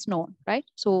 R is known, right?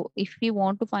 So if we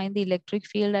want to find the electric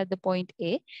field at the point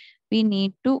A, we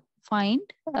need to find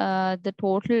the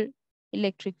total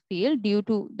electric field due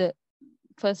to the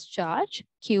first charge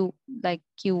Q, like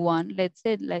Q1. Let's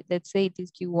say it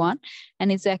is Q1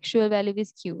 and its actual value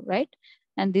is Q, right?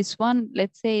 And this one,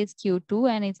 let's say, is Q2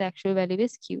 and its actual value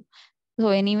is Q. So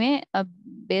anyway,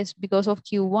 because of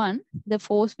Q1, the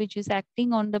force which is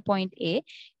acting on the point A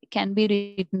can be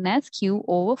written as Q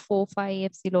over 4 phi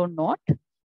epsilon naught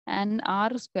and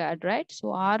R squared, right?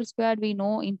 So R squared we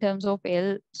know in terms of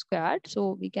L squared.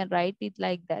 So we can write it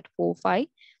like that, 4 phi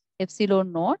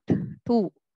epsilon naught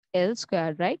to L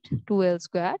squared, right? 2L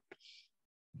squared.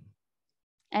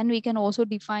 And we can also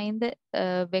define the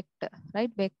vector,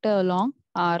 right? Vector along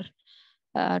R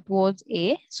towards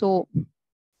A. So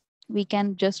we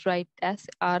can just write as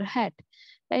R hat,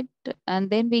 right? And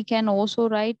then we can also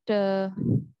write the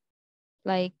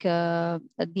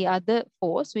other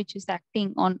force which is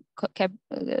acting on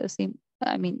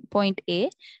point A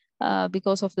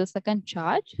because of the second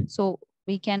charge. So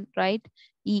we can write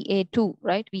EA2,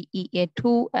 right? We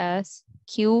EA2 as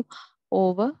Q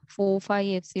over 4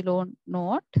 phi epsilon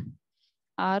naught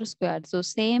R squared. So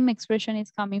same expression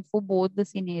is coming for both the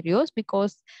scenarios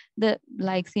because the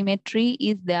symmetry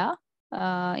is there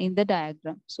in the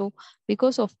diagram. So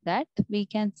because of that, we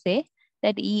can say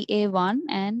that EA1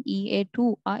 and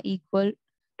EA2 are equal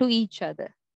to each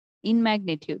other in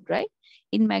magnitude, right?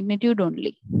 In magnitude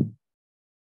only,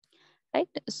 right?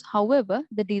 However,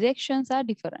 the directions are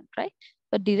different, right?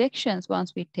 But directions,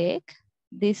 once we take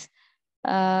this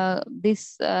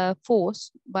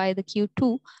force by the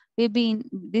Q2 will be in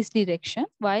this direction,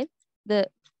 while the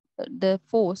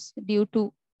force due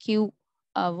to Q1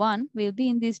 will be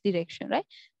in this direction, right?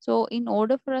 So in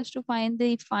order for us to find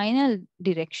the final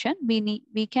direction, we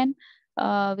can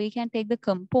take the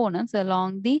components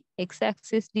along the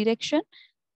x-axis direction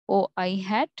or I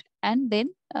hat and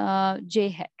then j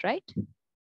hat, right?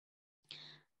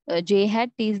 J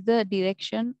hat is the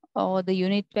direction or the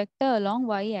unit vector along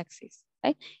y-axis,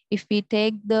 right? If we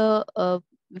take that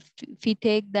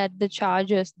the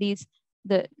charges,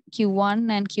 the Q1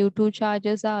 and Q2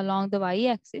 charges are along the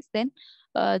y-axis, then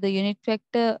the unit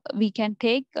vector we can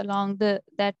take along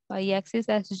that y-axis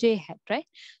as j hat, right?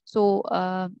 So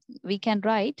we can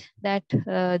write that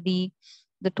the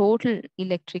total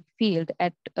electric field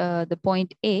at the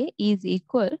point A is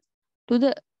equal to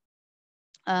the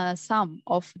sum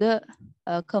of the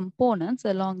components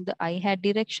along the I hat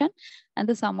direction and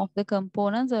the sum of the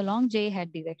components along j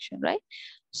hat direction, right?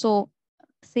 So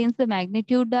since the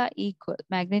magnitudes are equal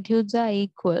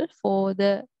for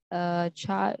the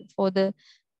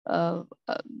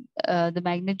the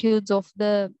magnitudes of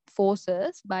the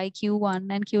forces by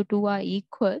Q1 and Q2 are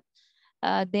equal,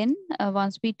 then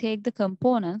once we take the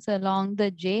components along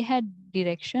the j hat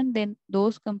direction, then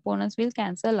those components will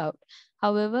cancel out.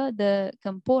 However, the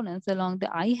components along the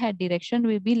I hat direction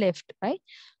will be left, right?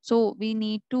 So we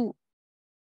need to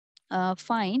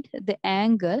find the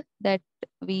angle that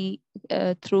we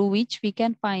through which we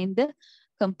can find the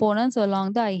components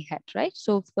along the I hat, right?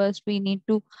 So first we need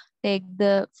to take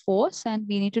the force and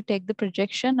we need to take the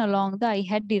projection along the I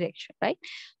hat direction, right?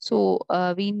 So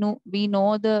we know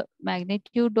the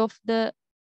magnitude of the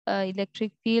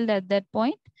electric field at that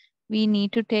point. We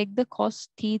need to take the cos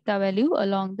theta value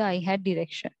along the I hat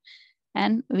direction,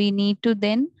 and we need to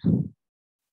then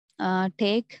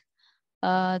take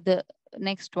the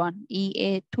next one,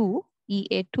 EA2,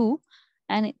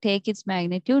 and take its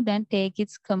magnitude and take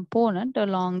its component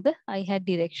along the I hat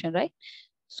direction, right?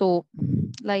 So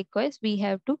likewise, we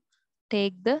have to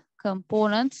take the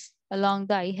components along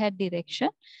the I hat direction,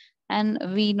 and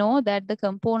we know that the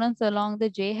components along the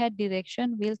j hat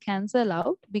direction will cancel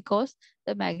out because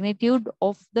the magnitude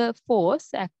of the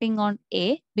force acting on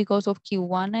A because of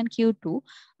Q1 and Q2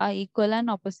 are equal and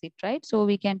opposite, right? So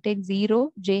we can take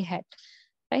 0 j hat,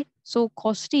 right? So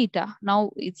cos theta,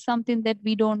 now it's something that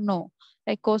we don't know.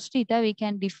 Like cos theta, we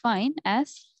can define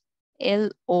as L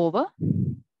over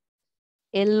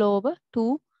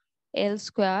 2 L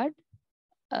squared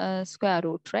square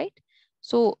root, right?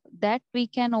 So that we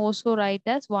can also write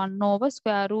as 1 over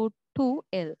square root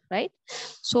 2L, right?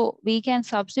 So we can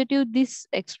substitute this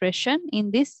expression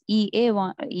in this EA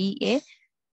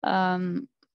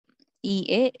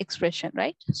expression,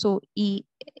 right? So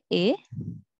EA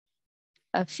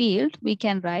field we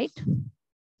can write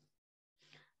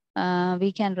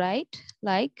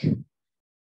like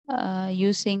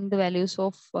using the values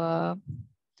of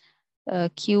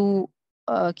Q,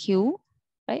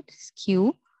 right?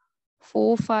 Q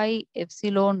 4 phi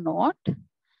epsilon naught.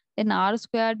 Then R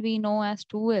squared we know as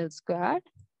 2L squared.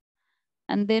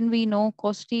 And then we know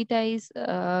cos theta is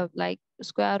like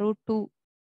square root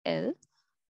 2L.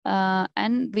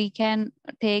 And we can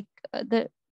take the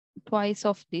twice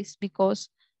of this because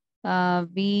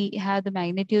we have the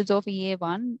magnitudes of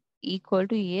EA1 equal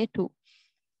to EA2,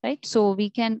 right? So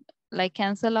we can like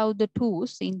cancel out the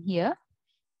 2's in here.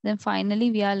 Then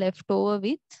finally we are left over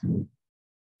with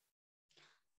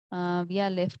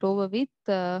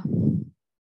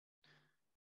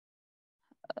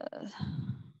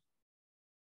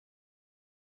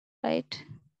right?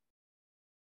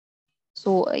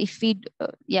 So if we,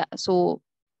 yeah, so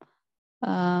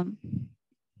um,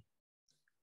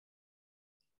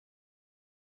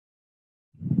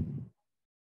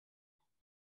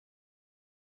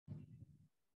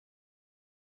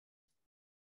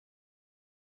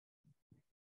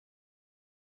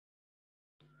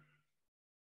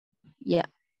 yeah,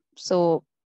 so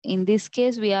in this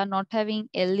case, we are not having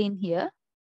L in here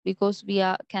because we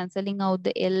are cancelling out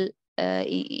the L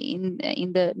in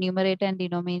the numerator and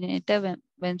denominator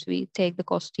when we take the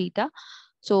cos theta.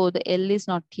 So the L is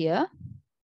not here.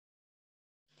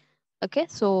 Okay,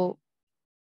 so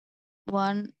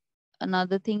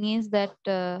another thing is that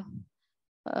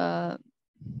uh,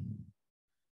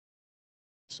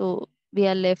 so we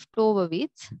are left over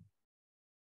with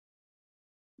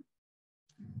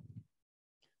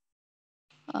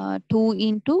 2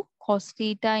 into cos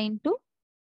theta into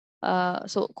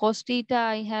so cos theta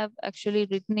I have actually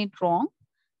written it wrong.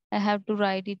 I have to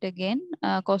write it again.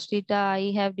 Cos theta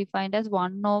I have defined as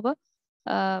 1 over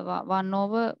 1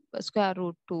 over square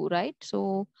root 2, right?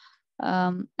 So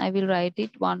I will write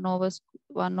it 1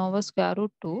 over square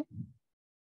root 2.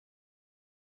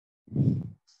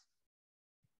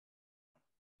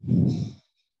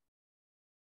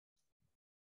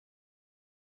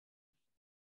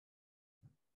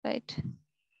 Right?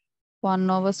 1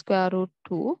 over square root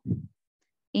 2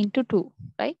 into 2,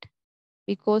 right?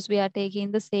 Because we are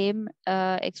taking the same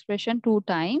expression 2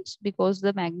 times because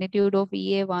the magnitude of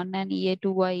EA1 and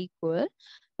EA2 are equal.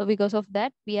 So because of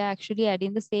that, we are actually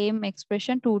adding the same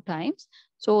expression 2 times.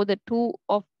 So the 2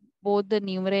 of both the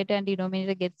numerator and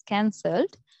denominator gets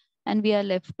cancelled and we are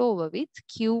left over with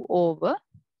Q over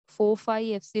 4 pi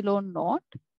epsilon naught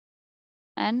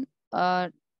and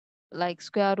like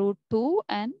square root 2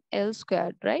 and L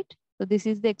squared, right? So this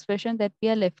is the expression that we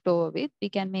are left over with. We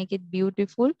can make it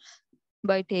beautiful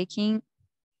by taking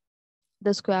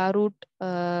the square root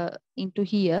into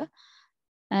here,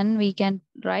 and we can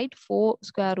write 4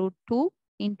 square root 2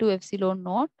 into epsilon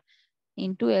naught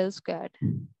into L squared,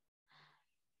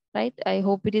 right? I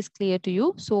hope it is clear to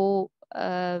you. So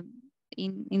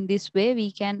in this way,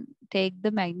 we can take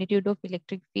the magnitude of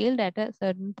electric field at a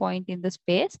certain point in the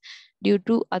space due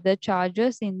to other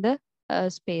charges in the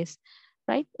space,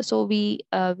 right? So we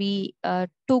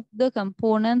took the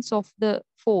components of the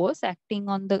force acting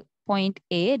on the point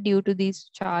A due to these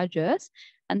charges,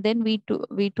 and then we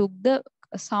took the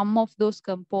sum of those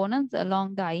components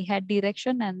along the I hat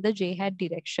direction and the J hat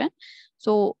direction.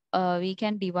 So we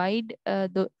can divide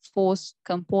the force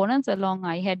components along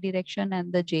I hat direction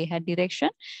and the J hat direction,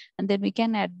 and then we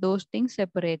can add those things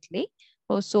separately.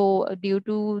 So due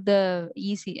to the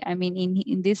easy, I mean,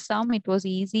 in this sum, it was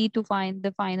easy to find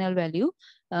the final value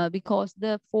because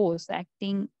the force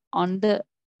acting on the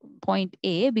point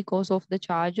A because of the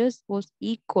charges was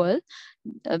equal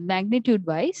magnitude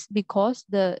wise because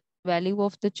the value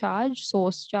of the charge,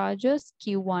 source charges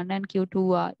Q1 and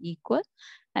Q2 are equal,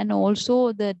 and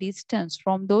also the distance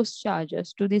from those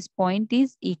charges to this point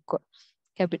is equal,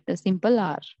 capital simple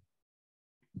R,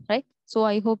 right? So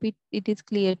I hope it is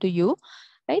clear to you,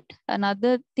 right?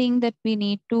 Another thing that we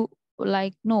need to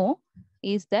like know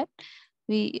is that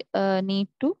we need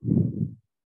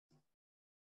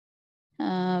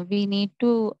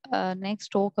to next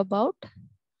talk about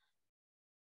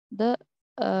the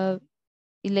uh,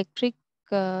 electric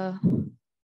uh,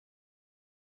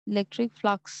 electric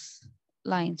flux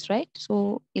lines, right?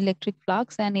 So electric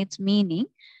flux and its meaning,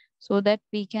 so that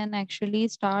we can actually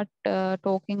start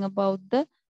talking about the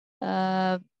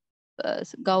uh,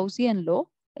 Gaussian law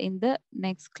in the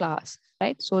next class,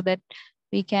 right? So that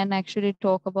we can actually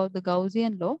talk about the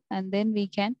Gaussian law, and then we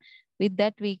can, with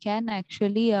that, we can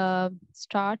actually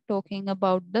start talking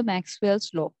about the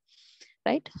Maxwell's law,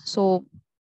 right? So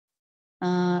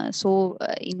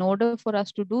in order for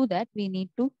us to do that, we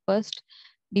need to first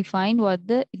define what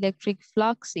the electric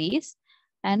flux is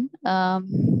and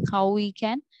how we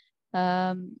can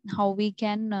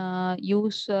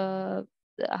use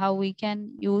how we can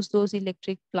use those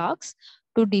electric flux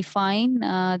to define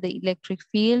the electric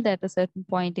field at a certain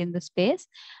point in the space,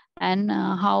 and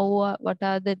what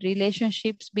are the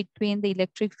relationships between the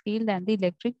electric field and the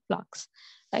electric flux,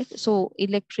 right? So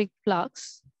electric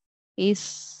flux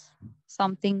is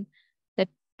something that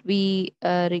we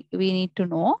need to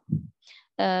know.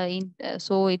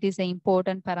 So it is an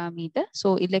important parameter.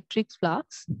 So electric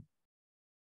flux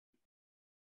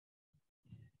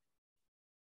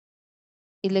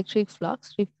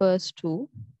refers to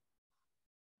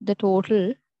the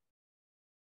total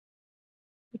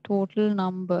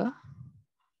number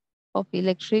of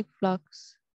electric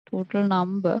flux total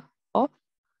number of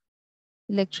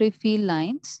electric field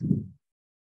lines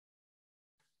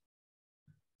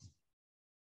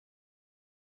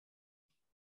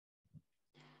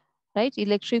right?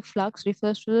 Electric flux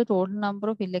refers to the total number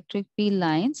of electric field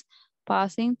lines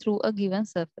passing through a given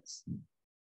surface.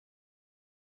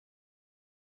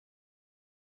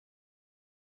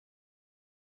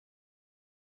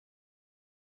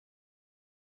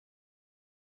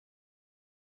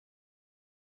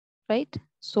 Right?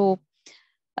 So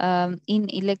in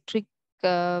electric,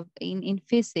 in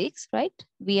physics, right?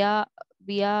 We are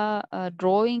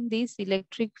drawing these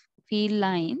electric field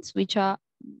lines which are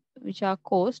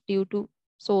caused due to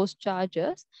source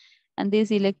charges, and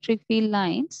these electric field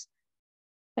lines,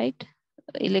 right?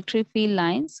 Electric field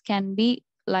lines can be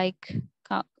like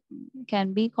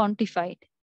can be quantified.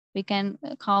 We can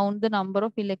count the number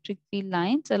of electric field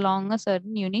lines along a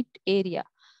certain unit area.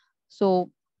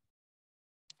 So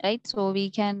right, so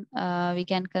we can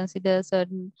consider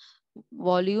certain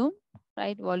volume,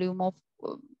 right? Volume of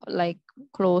like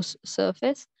closed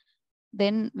surface.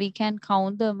 Then we can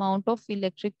count the amount of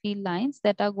electric field lines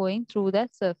that are going through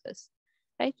that surface,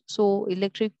 right? So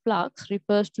electric flux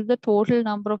refers to the total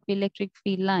number of electric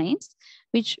field lines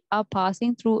which are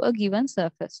passing through a given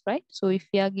surface, right? So if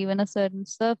we are given a certain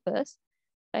surface,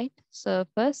 right?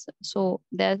 Surface. So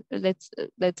there, let's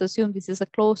assume this is a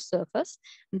closed surface.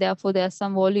 Therefore, there's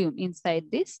some volume inside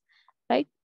this, right?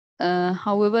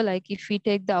 However, like if we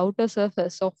take the outer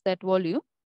surface of that volume,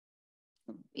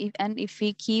 if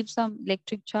we keep some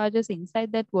electric charges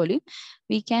inside that volume,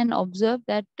 we can observe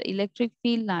that electric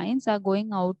field lines are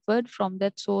going outward from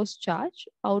that source charge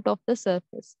out of the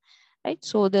surface, right?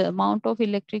 So the amount of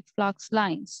electric flux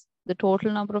lines, the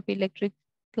total number of electric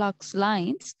flux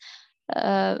lines,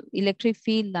 electric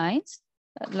field lines,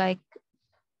 like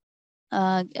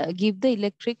give the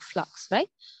electric flux, right?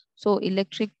 So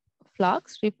electric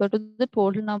flux refer to the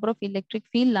total number of electric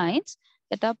field lines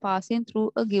that are passing through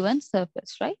a given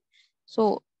surface, right?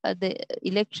 So the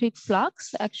electric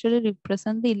flux actually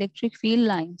represent the electric field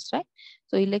lines, right?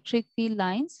 So electric field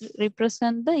lines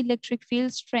represent the electric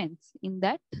field strength in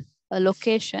that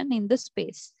location in the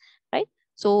space, right?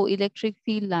 So electric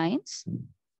field lines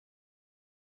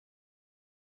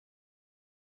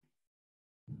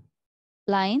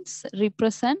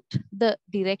represent the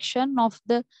direction of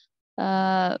the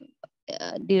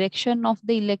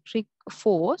electric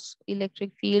force,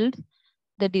 electric field,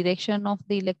 the direction of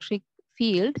the electric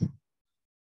field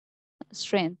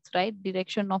strength, right?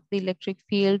 Direction of the electric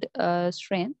field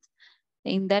strength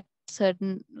in that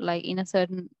certain, like in a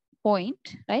certain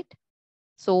point, right?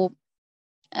 So,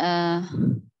 uh,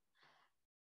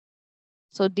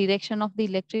 so direction of the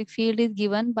electric field is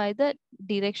given by the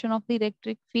direction of the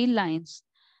electric field lines,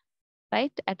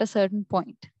 right? At a certain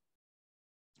point.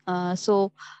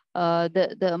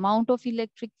 The amount of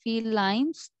electric field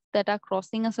lines that are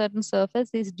crossing a certain surface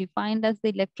is defined as the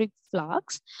electric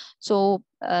flux. So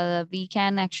we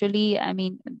can actually, I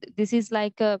mean, this is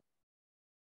like a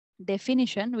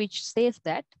definition which says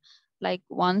that, like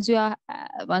once you are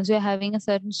having a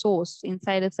certain source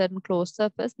inside a certain closed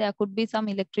surface, there could be some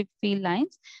electric field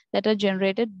lines that are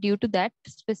generated due to that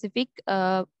specific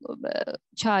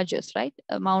charges, right?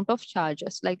 Amount of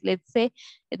charges. Like let's say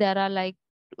there are like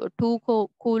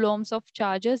coulombs of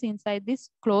charges inside this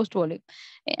closed volume,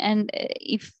 and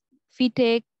if we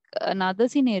take another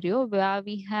scenario where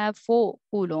we have 4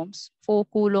 coulombs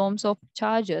of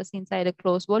charges inside a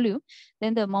closed volume,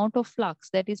 then the amount of flux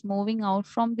that is moving out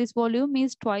from this volume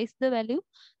is twice the value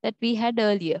that we had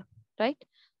earlier, right?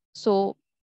 So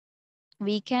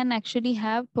we can actually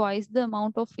have twice the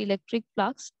amount of electric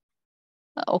flux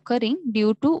occurring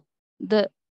due to the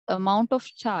amount of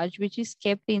charge which is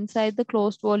kept inside the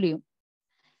closed volume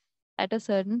at a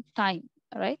certain time,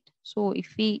 right? So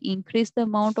if we increase the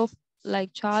amount of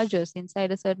like charges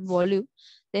inside a certain volume,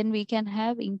 then we can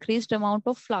have increased amount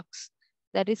of flux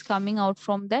that is coming out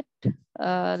from that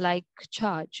like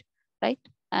charge, right?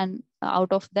 And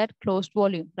out of that closed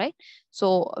volume, right?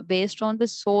 So based on the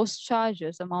source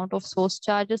charges, amount of source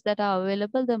charges that are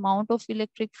available, the amount of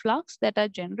electric flux that are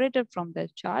generated from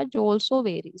that charge also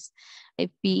varies.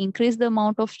 If we increase the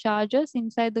amount of charges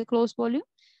inside the closed volume,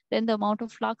 then the amount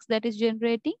of flux that is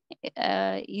generating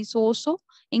is also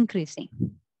increasing,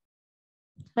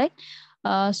 right?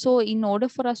 So in order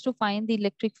for us to find the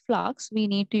electric flux, we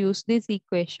need to use this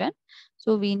equation.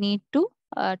 So we need to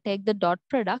take the dot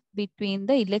product between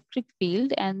the electric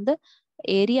field and the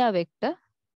area vector,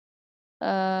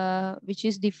 which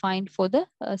is defined for the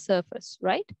surface,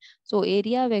 right? So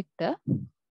area vector,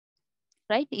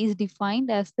 right, is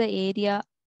defined as the area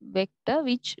vector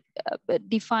which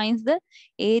defines the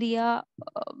area,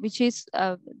 which is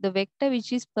the vector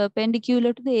which is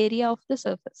perpendicular to the area of the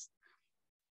surface,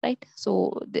 right?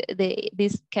 So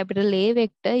this capital A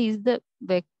vector is the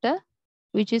vector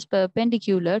which is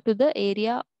perpendicular to the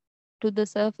area, to the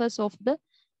surface of the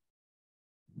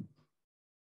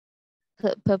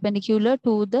perpendicular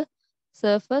to the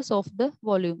surface of the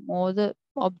volume or the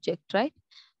object, right?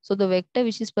 So the vector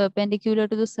which is perpendicular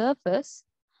to the surface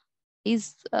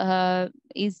is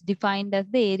defined as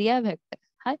the area vector.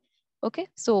 Right? Okay.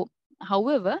 So,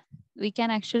 however, we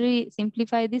can actually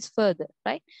simplify this further,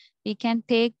 right? We can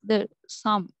take the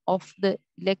sum of the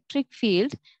electric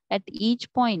field at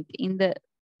each point in the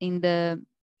in the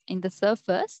in the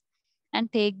surface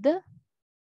and take the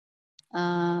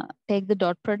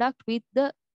dot product with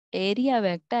the area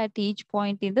vector at each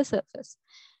point in the surface,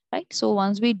 right? So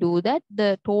once we do that,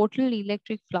 the total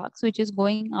electric flux which is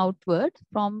going outward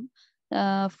from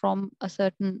a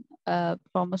certain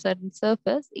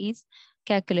surface is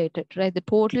calculated, right? The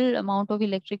total amount of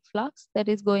electric flux that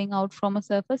is going out from a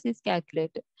surface is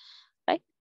calculated, right?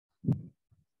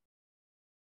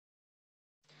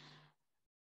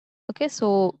 Okay,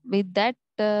 so with that,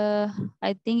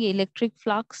 I think electric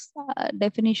flux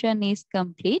definition is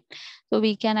complete. So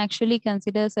we can actually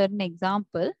consider a certain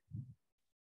example,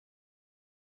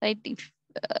 right?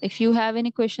 If you have any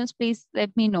questions, please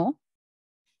let me know.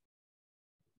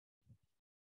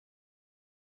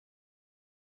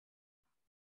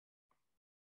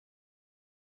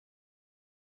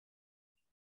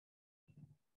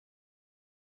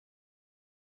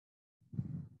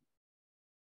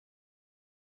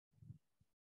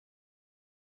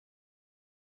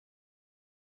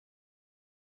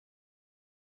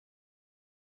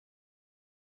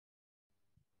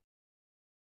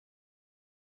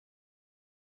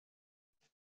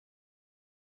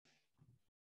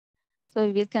 So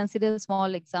we will consider a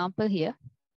small example here.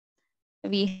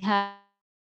 We have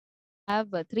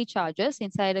three charges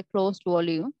inside a closed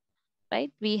volume, right?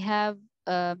 We have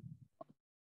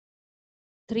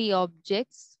three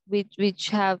objects which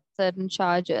have certain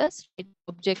charges, right?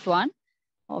 Object 1,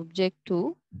 object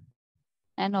 2,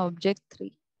 and object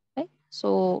 3, right?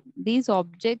 So these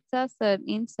objects are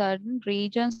in certain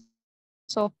regions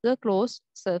of the closed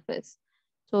surface.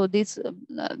 So this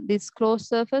closed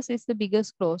surface is the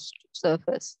biggest closed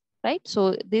surface, right?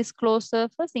 So this closed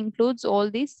surface includes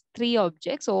all these three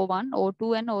objects, O1,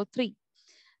 O2, and O3,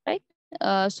 right?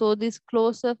 So this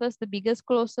closed surface, the biggest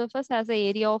closed surface has an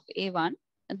area of A1.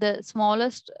 The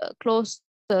smallest closed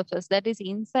surface that is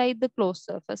inside the closed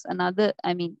surface,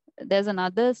 there's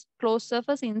another closed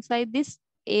surface inside this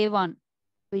A1,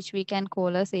 which we can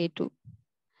call as A2,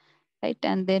 right?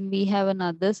 And then we have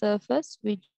another surface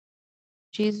which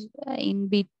is in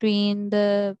between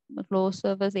the closed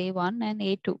surface A1 and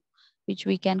A2, which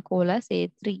we can call as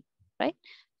A3, right?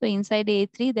 So inside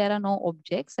A3, there are no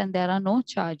objects and there are no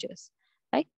charges,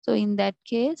 right? So in that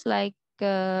case, like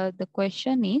the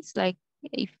question is like,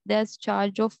 if there's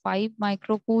charge of 5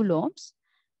 microcoulombs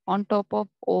on top of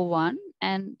O1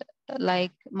 and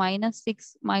like minus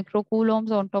 6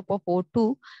 microcoulombs on top of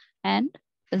O2 and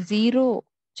 0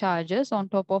 charges on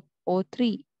top of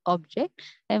O3 object,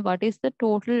 and what is the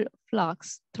total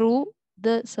flux through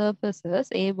the surfaces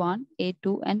A1,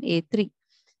 A2, and A3,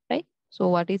 right? So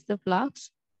what is the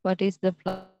flux? What is the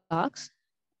flux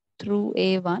through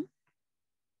A1?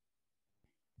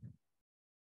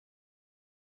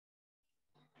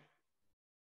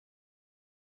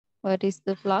 What is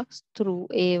the flux through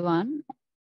A1,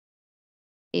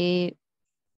 A2,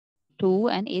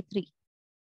 and A3?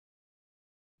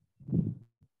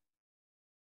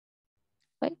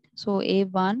 Right. So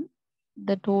A1,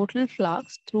 the total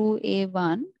flux through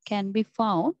A1 can be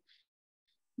found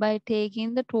by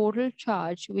taking the total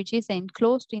charge which is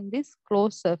enclosed in this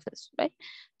closed surface, right?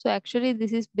 So actually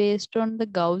this is based on the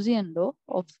Gaussian law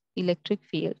of electric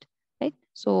field, right?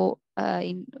 So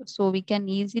so we can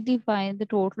easily find the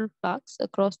total flux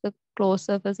across the closed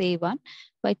surface A1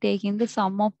 by taking the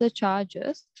sum of the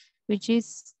charges, which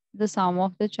is the sum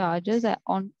of the charges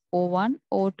on O1,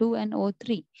 O2, and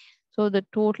O3. So the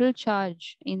total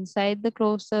charge inside the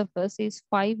closed surface is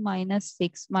 5 minus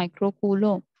 6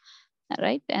 microcoulomb,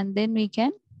 right? And then we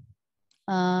can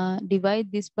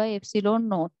divide this by epsilon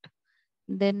naught.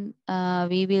 Then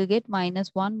we will get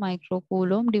minus 1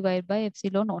 microcoulomb divided by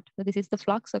epsilon naught. So this is the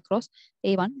flux across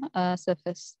A1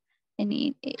 surface. And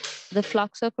the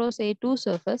flux across A2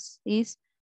 surface is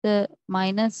the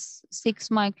minus 6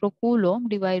 microcoulomb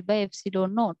divided by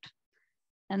epsilon naught.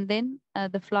 And then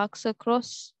the flux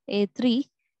across A3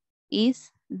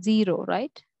 is 0,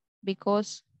 right?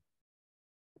 Because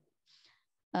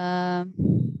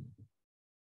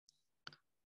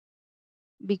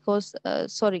because,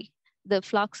 sorry, the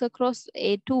flux across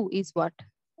A2 is what?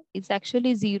 It's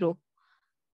actually 0,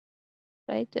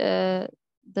 right?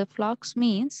 The flux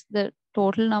means the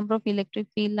total number of electric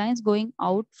field lines going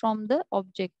out from the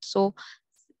object. So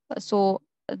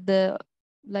the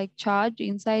like charge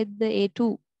inside the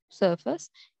A2 surface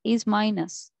is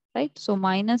minus, right? So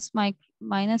minus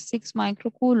 6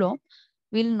 microcoulomb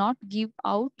will not give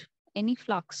out any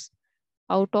flux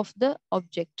out of the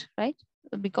object, right?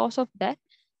 Because of that,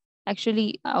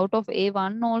 actually out of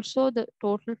A1 also the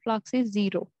total flux is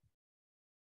 0.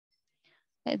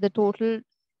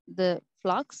 The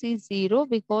flux is 0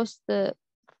 because the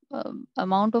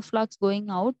amount of flux going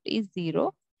out is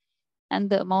 0, and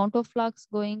the amount of flux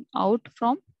going out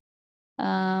from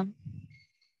um,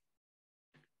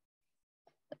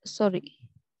 sorry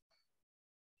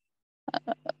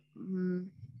mm,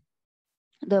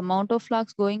 the amount of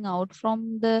flux going out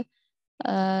from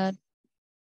uh,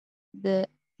 the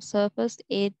surface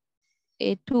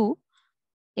A2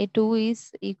 A2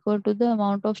 is equal to the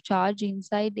amount of charge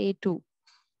inside A2.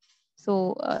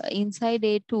 So inside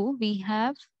A2 we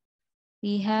have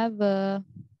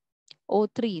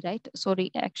O3, right?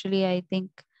 Sorry, actually I think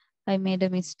I made a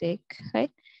mistake,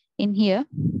 right? In here,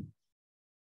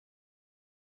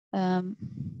 um,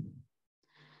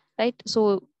 right?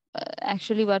 So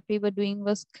actually what we were doing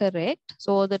was correct.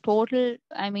 So the total,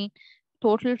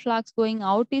 total flux going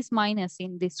out is minus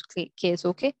in this case,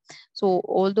 okay? So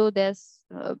although there's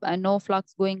no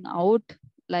flux going out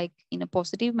like in a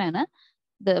positive manner,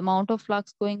 the amount of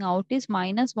flux going out is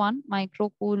minus 1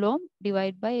 microcoulomb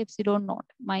divided by epsilon naught.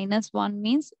 Minus 1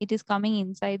 means it is coming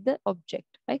inside the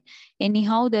object, right?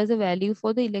 Anyhow, there's a value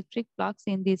for the electric flux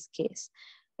in this case,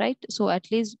 right? So at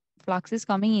least flux is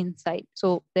coming inside.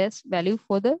 So there's value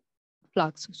for the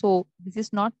flux. So this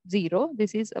is not 0.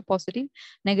 This is a positive,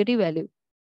 negative value.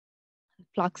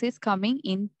 Flux is coming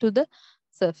into the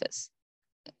surface.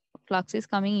 Flux is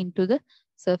coming into the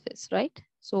surface, right?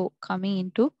 So coming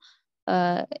into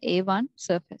A1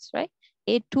 surface, right?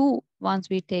 A2, once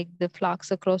we take the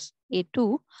flux across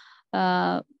A2,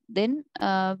 then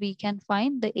we can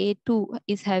find the A2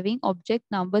 is having object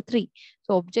number 3.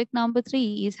 So object number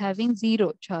 3 is having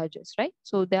 0 charges, right?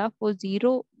 So therefore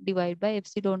 0 divided by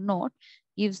epsilon naught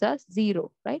gives us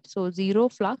 0, right? So 0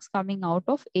 flux coming out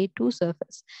of A2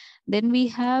 surface. Then we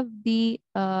have the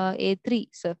A3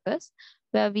 surface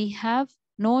where we have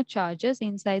no charges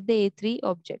inside the A3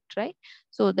 object, right?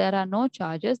 So there are no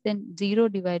charges, then 0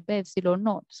 divided by epsilon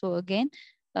naught. So again,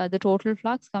 the total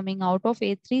flux coming out of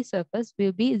A3 surface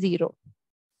will be 0.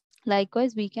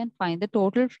 Likewise, we can find the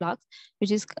total flux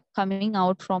which is coming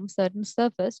out from certain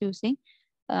surface using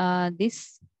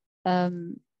this,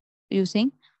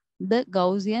 using the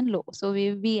Gaussian law. So we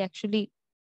will be actually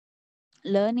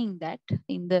learning that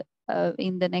in the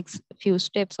next few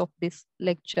steps of this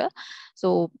lecture.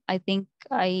 So I think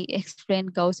I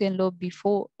explained Gaussian law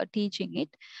before teaching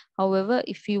it. However,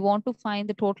 if you want to find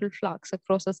the total flux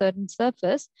across a certain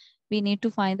surface, we need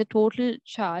to find the total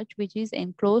charge which is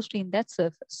enclosed in that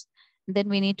surface. Then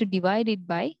we need to divide it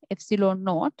by epsilon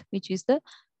naught, which is the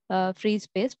free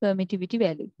space permittivity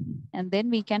value. And then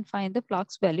we can find the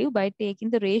flux value by taking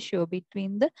the ratio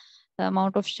between the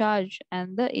amount of charge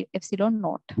and the epsilon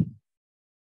naught,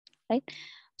 right?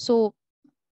 So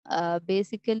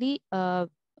basically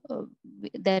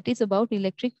that is about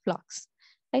electric flux,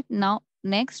 right? Now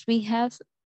next we have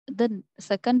the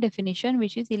second definition,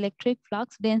 which is electric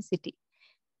flux density.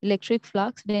 Electric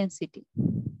flux density,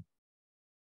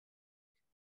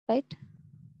 right?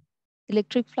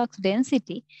 Electric flux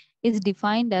density is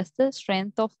defined as the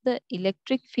strength of the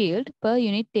electric field per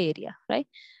unit area, right?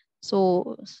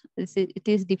 So it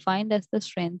is defined as the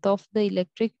strength of the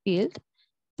electric field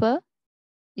per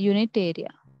unit area.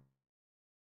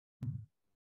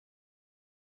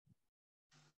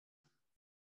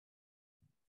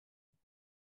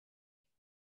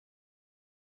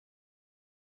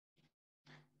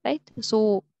 Right?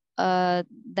 So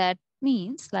that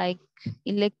means like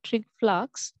electric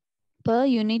flux per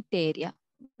unit area,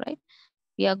 right?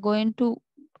 We are going to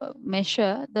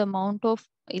measure the amount of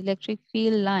electric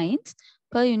field lines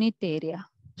per unit area.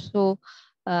 So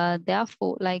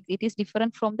therefore, like it is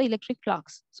different from the electric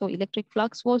flux. So electric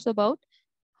flux was about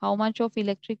how much of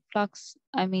electric flux,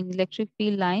 electric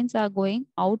field lines are going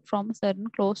out from a certain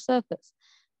closed surface,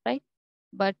 right?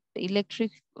 But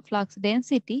electric flux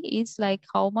density is like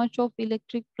how much of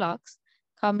electric flux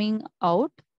coming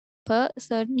out per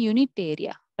certain unit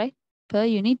area, right? Per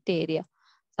unit area,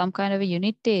 some kind of a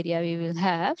unit area we will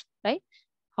have, right?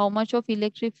 How much of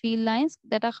electric field lines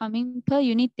that are coming per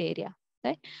unit area,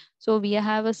 right? So we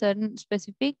have a certain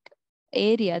specific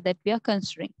area that we are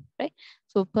considering, right?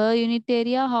 So per unit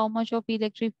area, how much of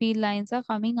electric field lines are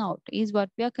coming out is what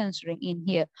we are considering in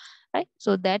here, right?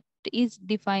 So that is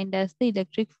defined as the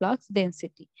electric flux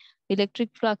density. Electric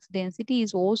flux density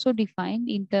is also defined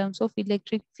in terms of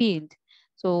electric field.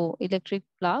 So electric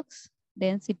flux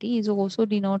density is also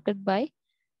denoted by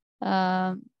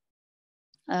um,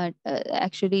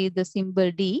 actually the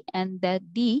symbol D, and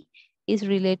that D is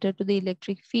related to the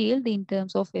electric field in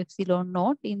terms of epsilon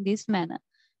naught in this manner,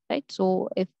 right? So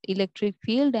if electric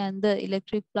field and the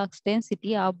electric flux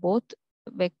density are both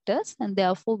vectors, and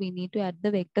therefore we need to add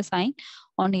the vector sign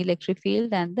on electric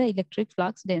field and the electric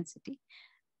flux density.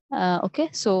 Okay,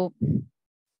 so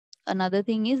another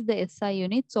thing is the SI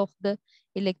units of the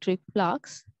electric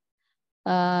flux.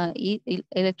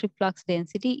 Electric flux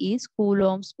density is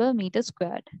coulombs per meter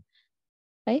squared,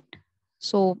 right?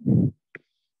 So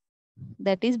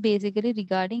that is basically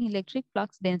regarding electric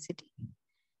flux density.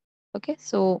 Okay,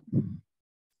 so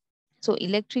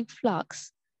electric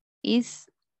flux is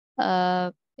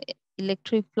uh,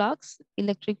 electric flux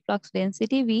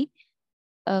density we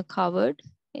covered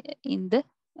in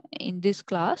this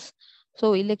class.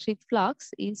 So electric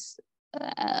flux is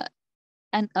uh,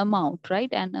 an amount, right?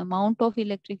 An amount of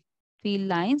electric field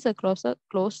lines across a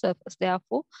closed surface.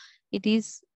 Therefore, it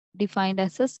is defined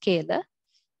as a scalar,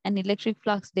 and electric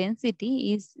flux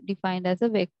density is defined as a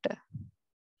vector,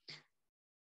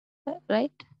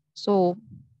 right? So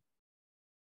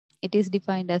it is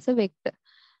defined as a vector,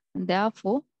 and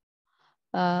therefore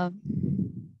uh,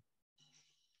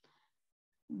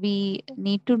 we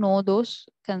need to know those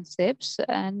concepts,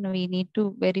 and we need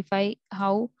to verify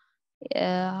how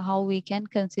we can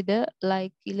consider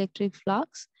like electric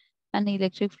flux and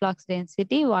electric flux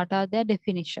density. What are their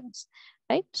definitions,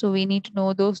 right? So we need to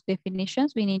know those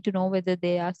definitions. We need to know whether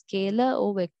they are scalar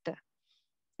or vector,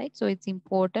 right? So it's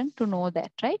important to know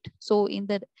that, right? So in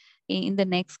the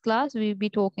next class, we'll be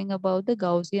talking about the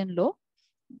Gaussian law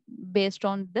based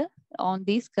on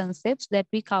these concepts that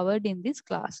we covered in this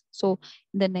class. So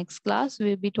in the next class,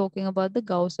 we'll be talking about the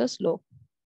Gauss's law,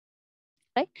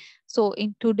 right? So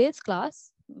in today's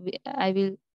class, I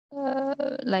will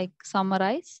like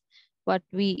summarize what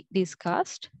we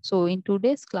discussed. So in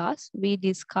today's class, we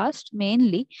discussed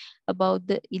mainly about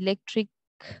the electric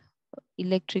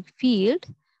field,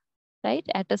 right,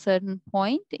 at a certain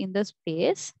point in the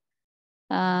space,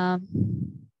 um,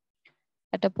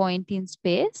 at a point in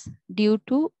space due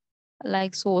to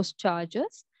like source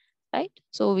charges, right?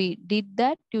 So we did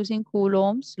that using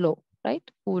Coulomb's law, right?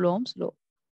 Coulomb's law.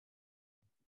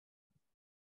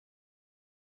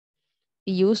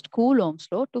 We used Coulomb's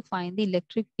law to find the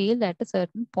electric field at a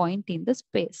certain point in the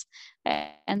space.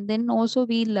 And then also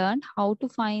we learned how to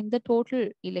find the total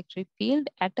electric field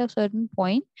at a certain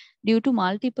point due to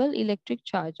multiple electric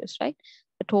charges, right?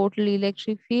 The total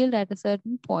electric field at a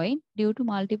certain point due to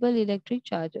multiple electric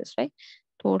charges, right?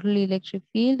 Total electric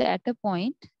field at a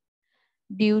point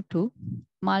due to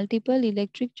multiple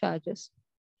electric charges.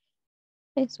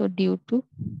 Okay, so due to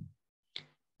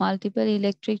multiple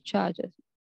electric charges,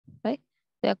 right?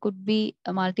 There could be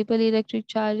multiple electric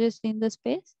charges in the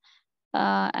space,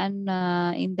 and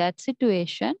in that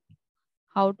situation,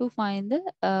 how to find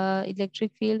the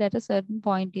electric field at a certain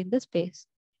point in the space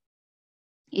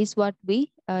is what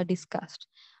we discussed.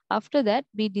 After that,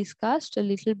 we discussed a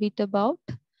little bit about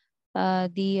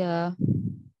the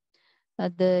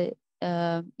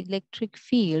electric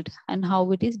field and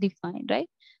how it is defined, right?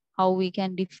 How we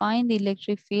can define the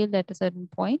electric field at a certain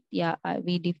point. Yeah,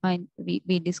 we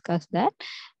discussed that.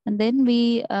 And then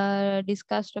we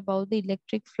discussed about the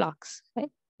electric flux,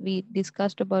 right? We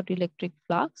discussed about electric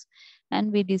flux,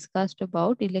 and we discussed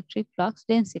about electric flux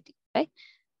density, right?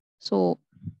 So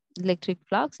electric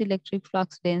flux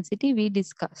density we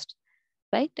discussed,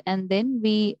 right? And then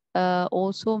we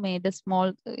also made a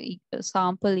small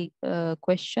sample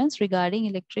questions regarding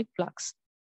electric flux,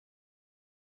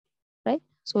 right?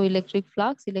 So electric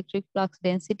flux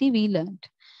density we learned.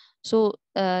 So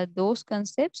those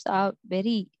concepts are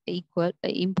very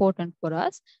important for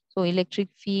us. So electric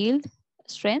field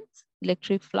strength,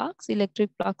 electric flux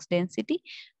density,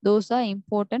 those are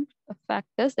important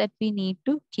factors that we need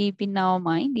to keep in our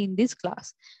mind in this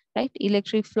class, right?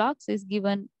 Electric flux is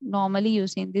given normally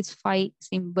using this phi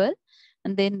symbol,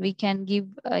 and then we can give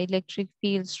electric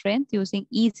field strength using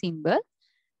E symbol,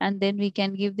 and then we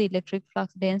can give the electric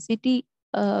flux density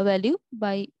value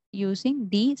by using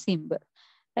D symbol,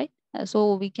 right?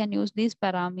 So we can use these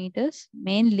parameters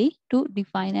mainly to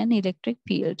define an electric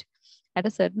field at a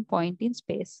certain point in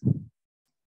space.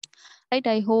 Right,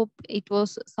 I hope it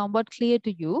was somewhat clear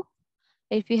to you.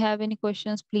 If you have any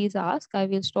questions, please ask. I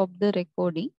will stop the recording.